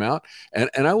kicked him out. And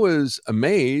I was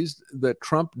amazed that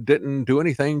Trump didn't do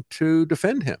anything to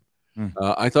defend him.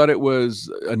 I thought it was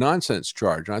a nonsense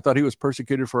charge. And I thought he was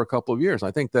persecuted for a couple of years.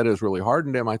 I think that has really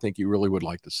hardened him. I think he really would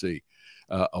like to see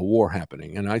a war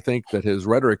happening. And I think that his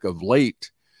rhetoric of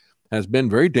late has been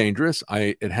very dangerous.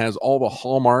 It has all the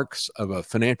hallmarks of a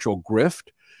financial grift,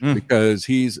 because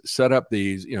he's set up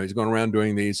these, he's going around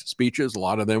doing these speeches, a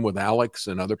lot of them with Alex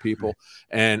and other people.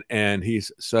 And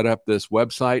he's set up this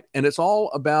website, and it's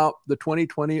all about the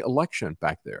 2020 election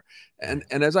back there. And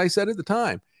as I said at the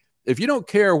time, if you don't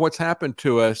care what's happened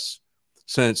to us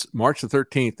since March the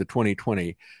 13th of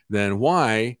 2020, then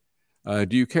why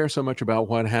do you care so much about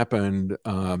what happened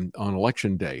on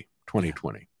Election Day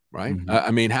 2020, right?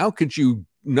 I mean, how could you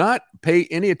not pay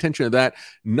any attention to that,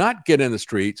 not get in the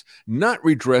streets, not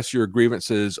redress your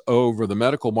grievances over the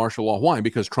medical martial law? Why?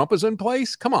 Because Trump is in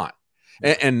place? Come on.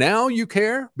 And now you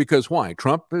care because why?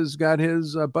 Trump has got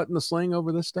his butt in the sling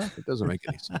over this stuff? It doesn't make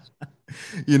any sense.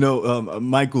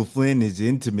 Michael Flynn is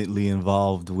intimately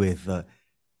involved with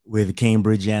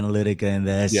Cambridge Analytica and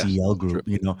the SCL group,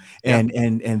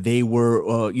 and they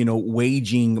were,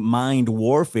 waging mind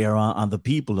warfare on the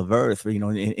people of Earth,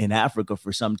 in Africa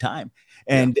for some time.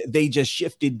 And they just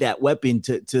shifted that weapon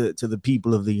to the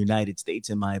people of the United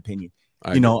States, in my opinion,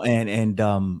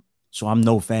 so I'm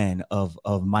no fan of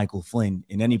Michael Flynn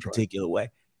in any particular way.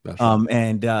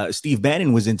 And Steve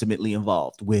Bannon was intimately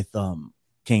involved with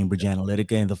Cambridge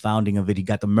Analytica and the founding of it. He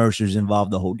got the Mercers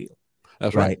involved, the whole deal.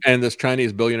 That's right. And this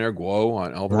Chinese billionaire Guo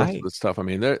on all the rest of the stuff. I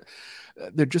mean,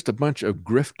 they're just a bunch of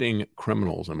grifting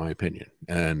criminals, in my opinion.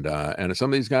 And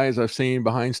some of these guys I've seen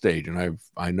behind stage, and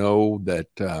I know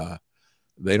that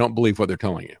they don't believe what they're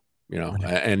telling you.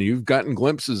 And you've gotten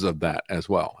glimpses of that as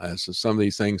well, as some of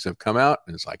these things have come out.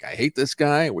 And it's like, I hate this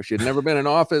guy. I wish he'd never been in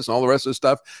office, and all the rest of the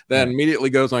stuff. Then immediately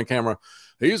goes on camera.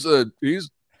 He's the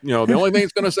only thing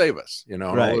that's going to save us, and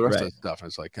all the rest of the stuff. And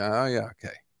it's like, oh, yeah,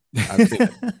 okay. I've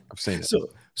seen it.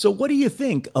 So what do you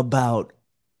think about,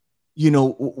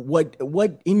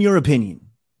 what in your opinion,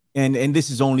 and this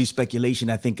is only speculation.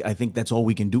 I think that's all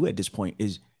we can do at this point,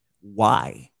 is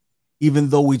why, even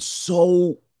though it's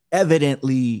so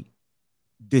evidently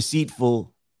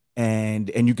deceitful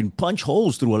and you can punch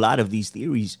holes through a lot of these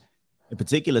theories, in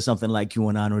particular, something like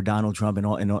QAnon or Donald Trump and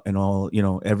all,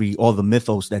 all the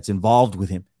mythos that's involved with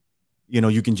him,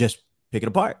 you can just pick it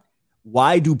apart.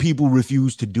 Why do people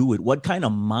refuse to do it? What kind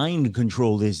of mind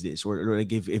control is this? Or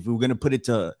like if we're going to put it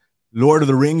to Lord of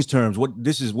the Rings terms,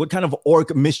 what kind of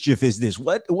orc mischief is this?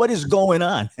 What is going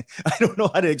on? I don't know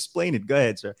how to explain it. Go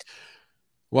ahead, sir.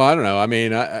 Well, I don't know. I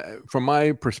mean, from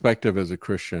my perspective as a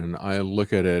Christian, I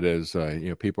look at it as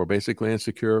people are basically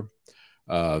insecure.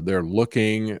 They're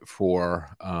looking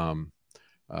for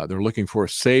a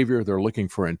savior. They're looking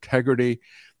for integrity,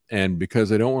 and because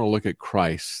they don't want to look at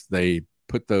Christ, they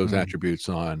put those attributes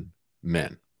on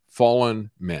men,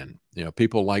 fallen men.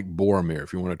 People like Boromir,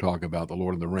 if you want to talk about the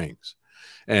Lord of the Rings,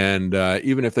 and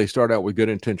even if they start out with good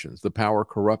intentions, the power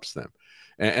corrupts them.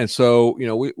 And so,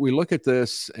 we look at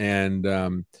this and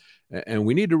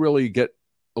we need to really get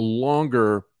a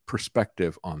longer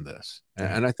perspective on this.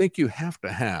 And I think you have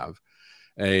to have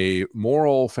a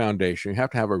moral foundation. You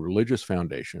have to have a religious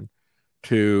foundation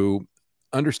to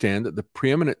understand that the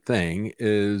preeminent thing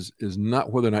is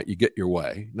not whether or not you get your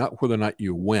way, not whether or not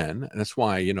you win. And that's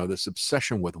why, this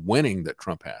obsession with winning that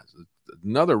Trump has is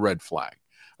another red flag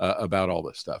about all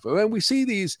this stuff. And we see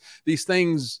these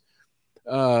things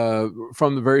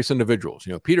from the various individuals.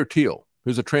 Peter Thiel,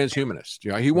 who's a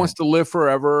transhumanist, he wants to live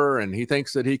forever, and he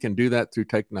thinks that he can do that through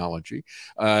technology.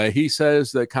 He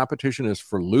says that competition is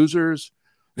for losers.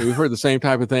 We've heard the same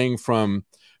type of thing from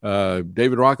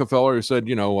David Rockefeller, who said,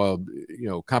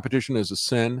 competition is a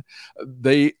sin.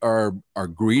 They are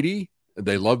greedy.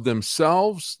 They love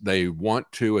themselves. They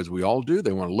want to, as we all do,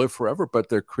 they want to live forever, but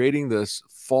they're creating this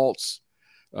false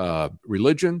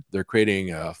religion. They're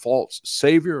creating a false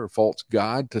savior, a false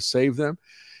God to save them.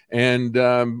 And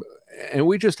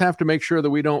we just have to make sure that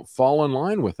we don't fall in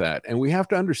line with that. And we have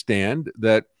to understand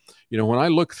that, when I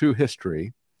look through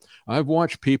history, I've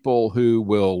watched people who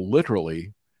will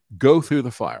literally go through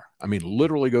the fire. I mean,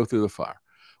 literally go through the fire,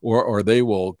 or they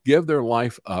will give their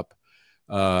life up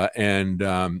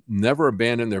and never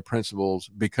abandon their principles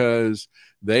because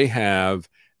they have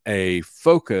a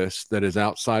focus that is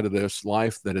outside of this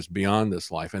life, that is beyond this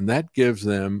life. And that gives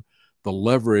them the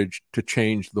leverage to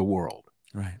change the world.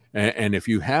 Right. And if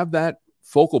you have that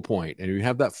focal point and you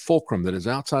have that fulcrum that is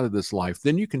outside of this life,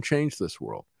 then you can change this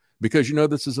world, because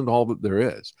this isn't all that there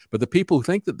is. But the people who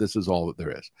think that this is all that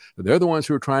there is, they're the ones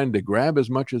who are trying to grab as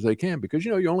much as they can, because,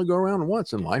 you only go around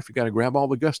once in life. You got to grab all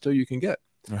the gusto you can get.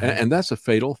 Right. And that's a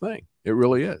fatal thing. It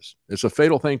really is. It's a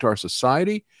fatal thing to our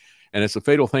society. And it's a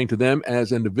fatal thing to them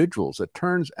as individuals. It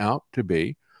turns out to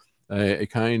be a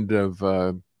kind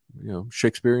of,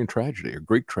 Shakespearean tragedy or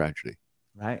Greek tragedy.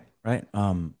 Right.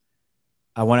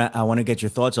 I want to get your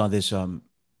thoughts on this. And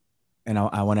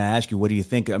I want to ask you, what do you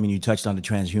think? I mean, you touched on the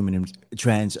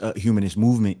transhumanist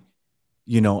movement.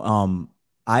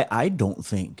 I don't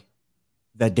think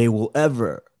that they will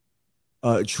ever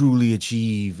truly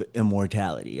achieve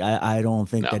immortality. I don't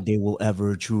think that they will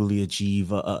ever truly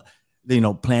achieve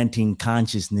planting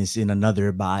consciousness in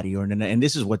another body, and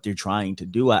this is what they're trying to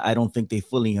do. I don't think they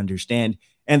fully understand,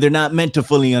 and they're not meant to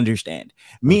fully understand.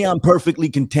 Me, I'm perfectly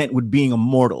content with being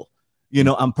immortal.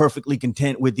 I'm perfectly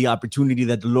content with the opportunity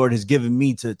that the Lord has given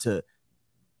me to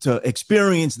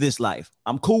experience this life.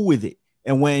 I'm cool with it.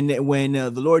 And when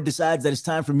the Lord decides that it's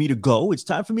time for me to go, it's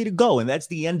time for me to go, and that's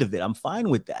the end of it. I'm fine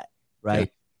with that,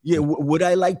 right? Yeah. Would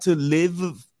I like to live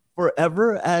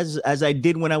forever as I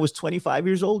did when I was 25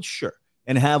 years old? Sure.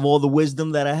 And have all the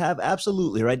wisdom that I have?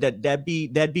 Absolutely. Right. That'd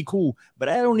be cool, but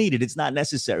I don't need it. It's not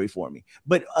necessary for me.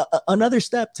 But another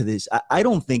step to this, I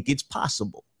don't think it's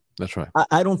possible. That's right.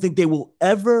 I don't think they will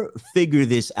ever figure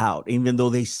this out, even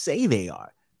though they say they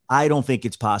are. I don't think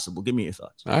it's possible. Give me your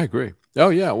thoughts. I agree. Oh,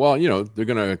 yeah. Well, they're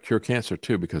going to cure cancer,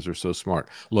 too, because they're so smart.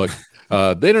 Look,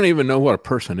 they don't even know what a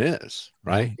person is,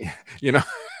 right?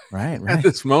 Right. At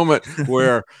this moment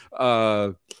where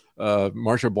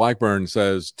Marsha Blackburn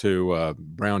says to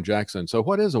Brown Jackson, so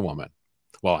what is a woman?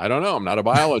 Well, I don't know. I'm not a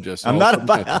biologist. I'm not a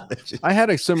biologist. I had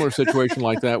a similar situation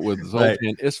like that with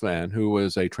Zoltan Isvan, who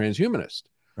was a transhumanist.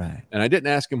 Right. And I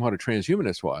didn't ask him what a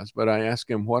transhumanist was, but I asked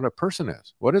him what a person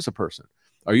is. What is a person?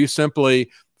 Are you simply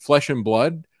flesh and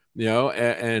blood?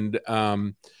 And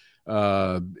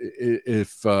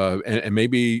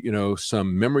maybe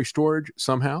some memory storage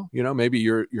somehow. Maybe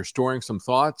you're storing some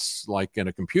thoughts like in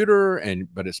a computer,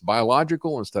 but it's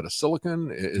biological instead of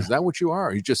silicon. Is that what you are?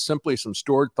 Are you just simply some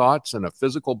stored thoughts in a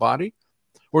physical body,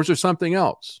 or is there something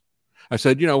else? I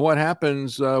said, what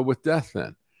happens with death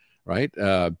then, right?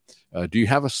 Do you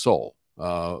have a soul?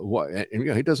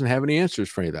 He doesn't have any answers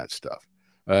for any of that stuff.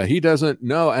 He doesn't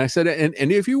know. And I said,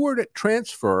 and if you were to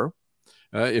transfer,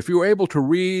 if you were able to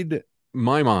read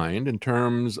my mind in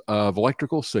terms of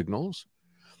electrical signals.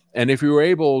 And if you were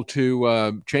able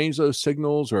to change those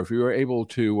signals, or if you were able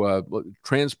to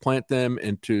transplant them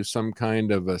into some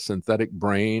kind of a synthetic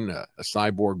brain, a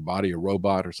cyborg body, a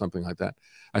robot, or something like that,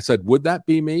 I said, would that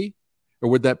be me, or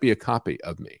would that be a copy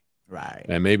of me? Right.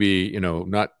 And maybe,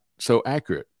 not so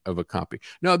accurate of a copy.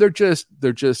 No, they're just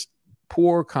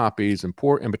poor copies and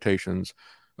poor imitations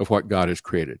of what God has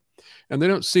created. And they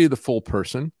don't see the full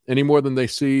person any more than they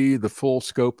see the full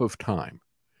scope of time.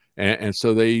 And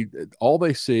so all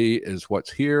they see is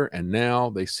what's here and now.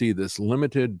 They see this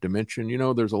limited dimension.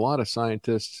 There's a lot of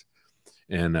scientists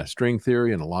and string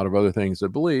theory and a lot of other things that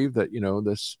believe that,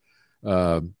 this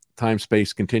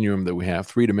time-space continuum that we have,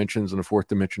 3 dimensions and a 4th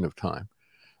dimension of time.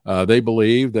 They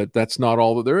believe that that's not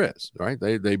all that there is, right?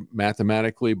 They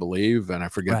mathematically believe, and I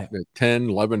forget, 10,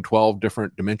 11, 12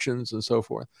 different dimensions and so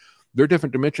forth. There are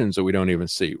different dimensions that we don't even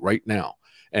see right now.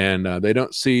 And they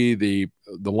don't see the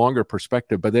longer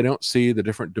perspective, but they don't see the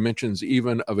different dimensions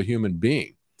even of a human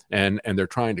being. And they're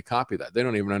trying to copy that. They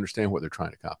don't even understand what they're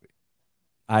trying to copy.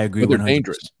 I agree. But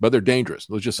they're 100%. dangerous.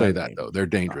 Let's just say that, though. They're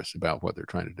dangerous about what they're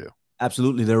trying to do.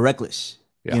 Absolutely. They're reckless.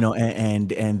 Yeah.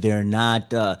 And they're not,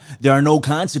 there are no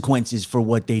consequences for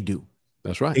what they do.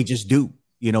 That's right. They just do.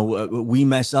 We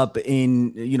mess up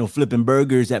in, flipping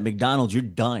burgers at McDonald's, you're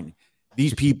done.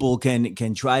 These people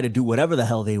can try to do whatever the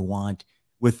hell they want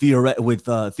with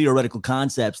theoretical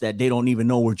concepts that they don't even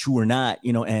know were true or not,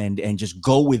 and just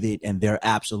go with it, and they're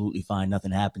absolutely fine.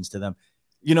 Nothing happens to them.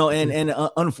 And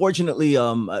unfortunately,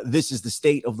 this is the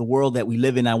state of the world that we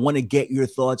live in. I want to get your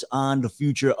thoughts on the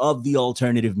future of the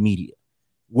alternative media.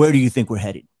 Where do you think we're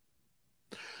headed?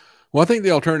 Well, I think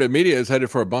the alternative media is headed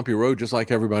for a bumpy road, just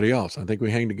like everybody else. I think we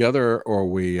hang together or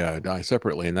we die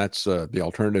separately, and that's the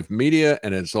alternative media,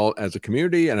 and it's all as a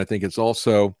community. And I think it's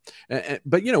also,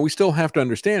 but we still have to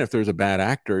understand if there's a bad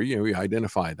actor, we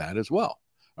identify that as well.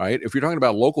 All right, if you're talking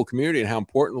about local community and how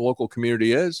important the local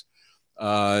community is,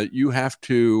 you have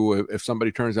to, if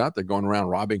somebody turns out they're going around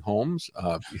robbing homes,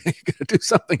 you got to do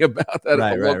something about that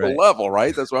at the local level,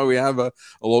 right? That's why we have a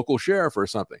local sheriff or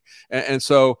something, and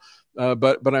so.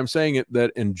 But I'm saying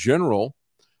that in general,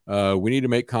 we need to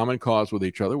make common cause with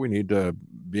each other. We need to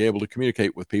be able to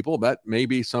communicate with people. That may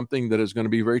be something that is going to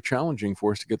be very challenging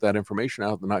for us to get that information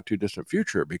out in the not too distant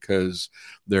future, because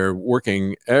they're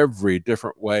working every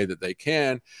different way that they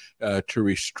can to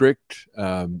restrict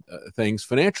things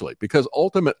financially, because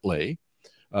ultimately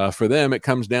for them, it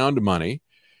comes down to money.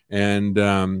 And,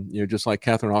 just like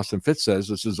Catherine Austin Fitts says,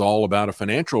 this is all about a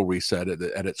financial reset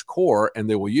at its core, and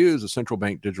they will use a central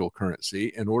bank digital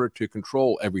currency in order to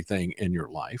control everything in your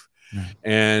life. Right.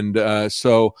 And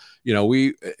so,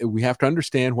 we have to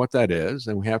understand what that is,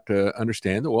 and we have to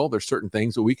understand that, well, there's certain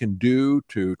things that we can do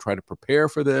to try to prepare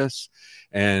for this.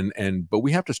 But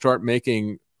we have to start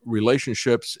making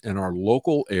relationships in our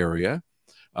local area.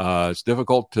 It's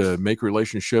difficult to make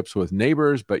relationships with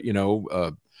neighbors, but,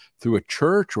 through a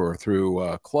church or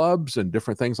through clubs and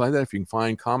different things like that, if you can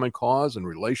find common cause and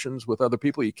relations with other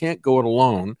people, you can't go it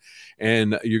alone,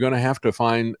 and you're going to have to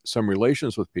find some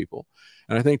relations with people.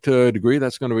 And I think to a degree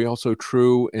that's going to be also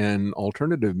true in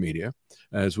alternative media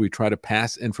as we try to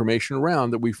pass information around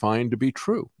that we find to be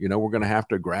true. We're going to have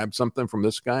to grab something from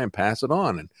this guy and pass it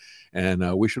on,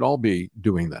 and we should all be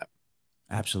doing that.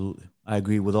 Absolutely. I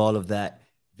agree with all of that.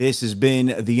 This has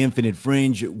been The Infinite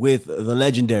Fringe with the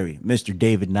legendary Mr.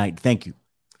 David Knight. Thank you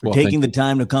for taking the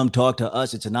time to come talk to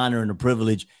us. It's an honor and a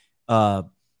privilege.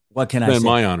 What can I say? It's been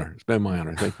my honor. It's been my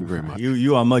honor. Thank you very much.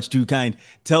 You are much too kind.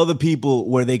 Tell the people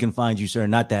where they can find you, sir.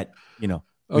 Not that,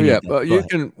 Oh, yeah.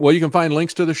 You can find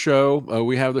links to the show.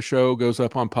 We have the show goes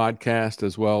up on podcast,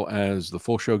 as well as the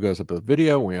full show goes up as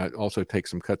video. We also take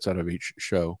some cuts out of each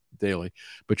show daily.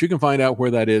 But you can find out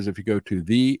where that is if you go to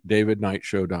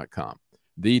thedavidknightshow.com.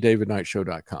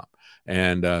 thedavidknightshow.com.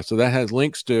 And so that has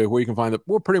links to where you can find that.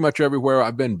 We're pretty much everywhere.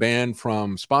 I've been banned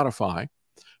from Spotify,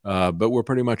 but we're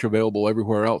pretty much available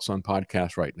everywhere else on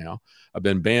podcasts right now. I've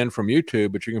been banned from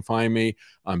YouTube, but you can find me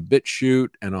on BitChute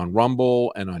and on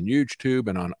Rumble and on YouTube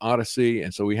and on Odyssey.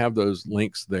 And so we have those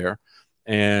links there.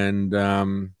 And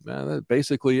that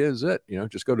basically is it.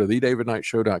 Just go to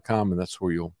thedavidknightshow.com, and that's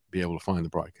where you'll be able to find the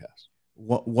broadcast.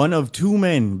 One of two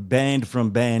men banned from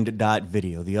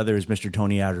band.video. The other is Mr.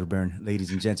 Tony Outerburn,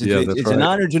 ladies and gents. It's an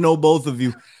honor to know both of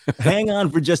you. Hang on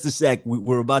for just a sec.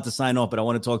 We're about to sign off, but I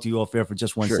want to talk to you off air for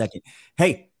just one second.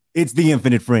 Hey, it's The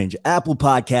Infinite Fringe, Apple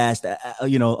Podcast,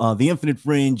 The Infinite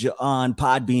Fringe on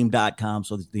podbeam.com.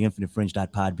 So it's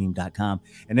theinfinitefringe.podbeam.com.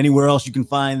 And anywhere else you can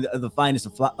find the finest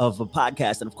of a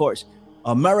podcast. And of course,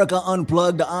 America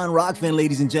Unplugged on Rockfin,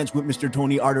 ladies and gents, with Mr.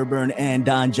 Tony Arterburn and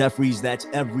Don Jeffries. That's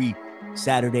every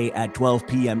Saturday at 12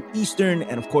 p.m. Eastern.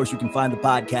 And of course, you can find the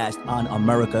podcast on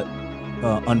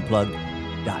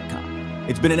AmericaUnplugged.com.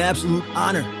 It's been an absolute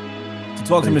honor to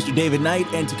talk to Mr. David Knight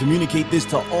and to communicate this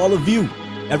to all of you.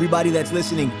 Everybody that's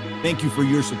listening, thank you for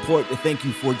your support. Thank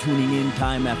you for tuning in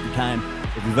time after time.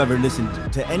 If you've ever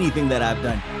listened to anything that I've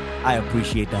done, I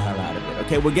appreciate the hell out of it.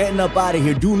 Okay, we're getting up out of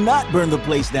here. Do not burn the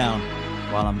place down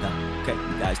while I'm done. Okay,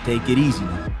 you guys take it easy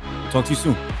now. Talk to you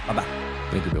soon. Bye-bye.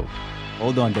 Thank you, Bill.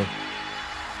 Hold on, Dave.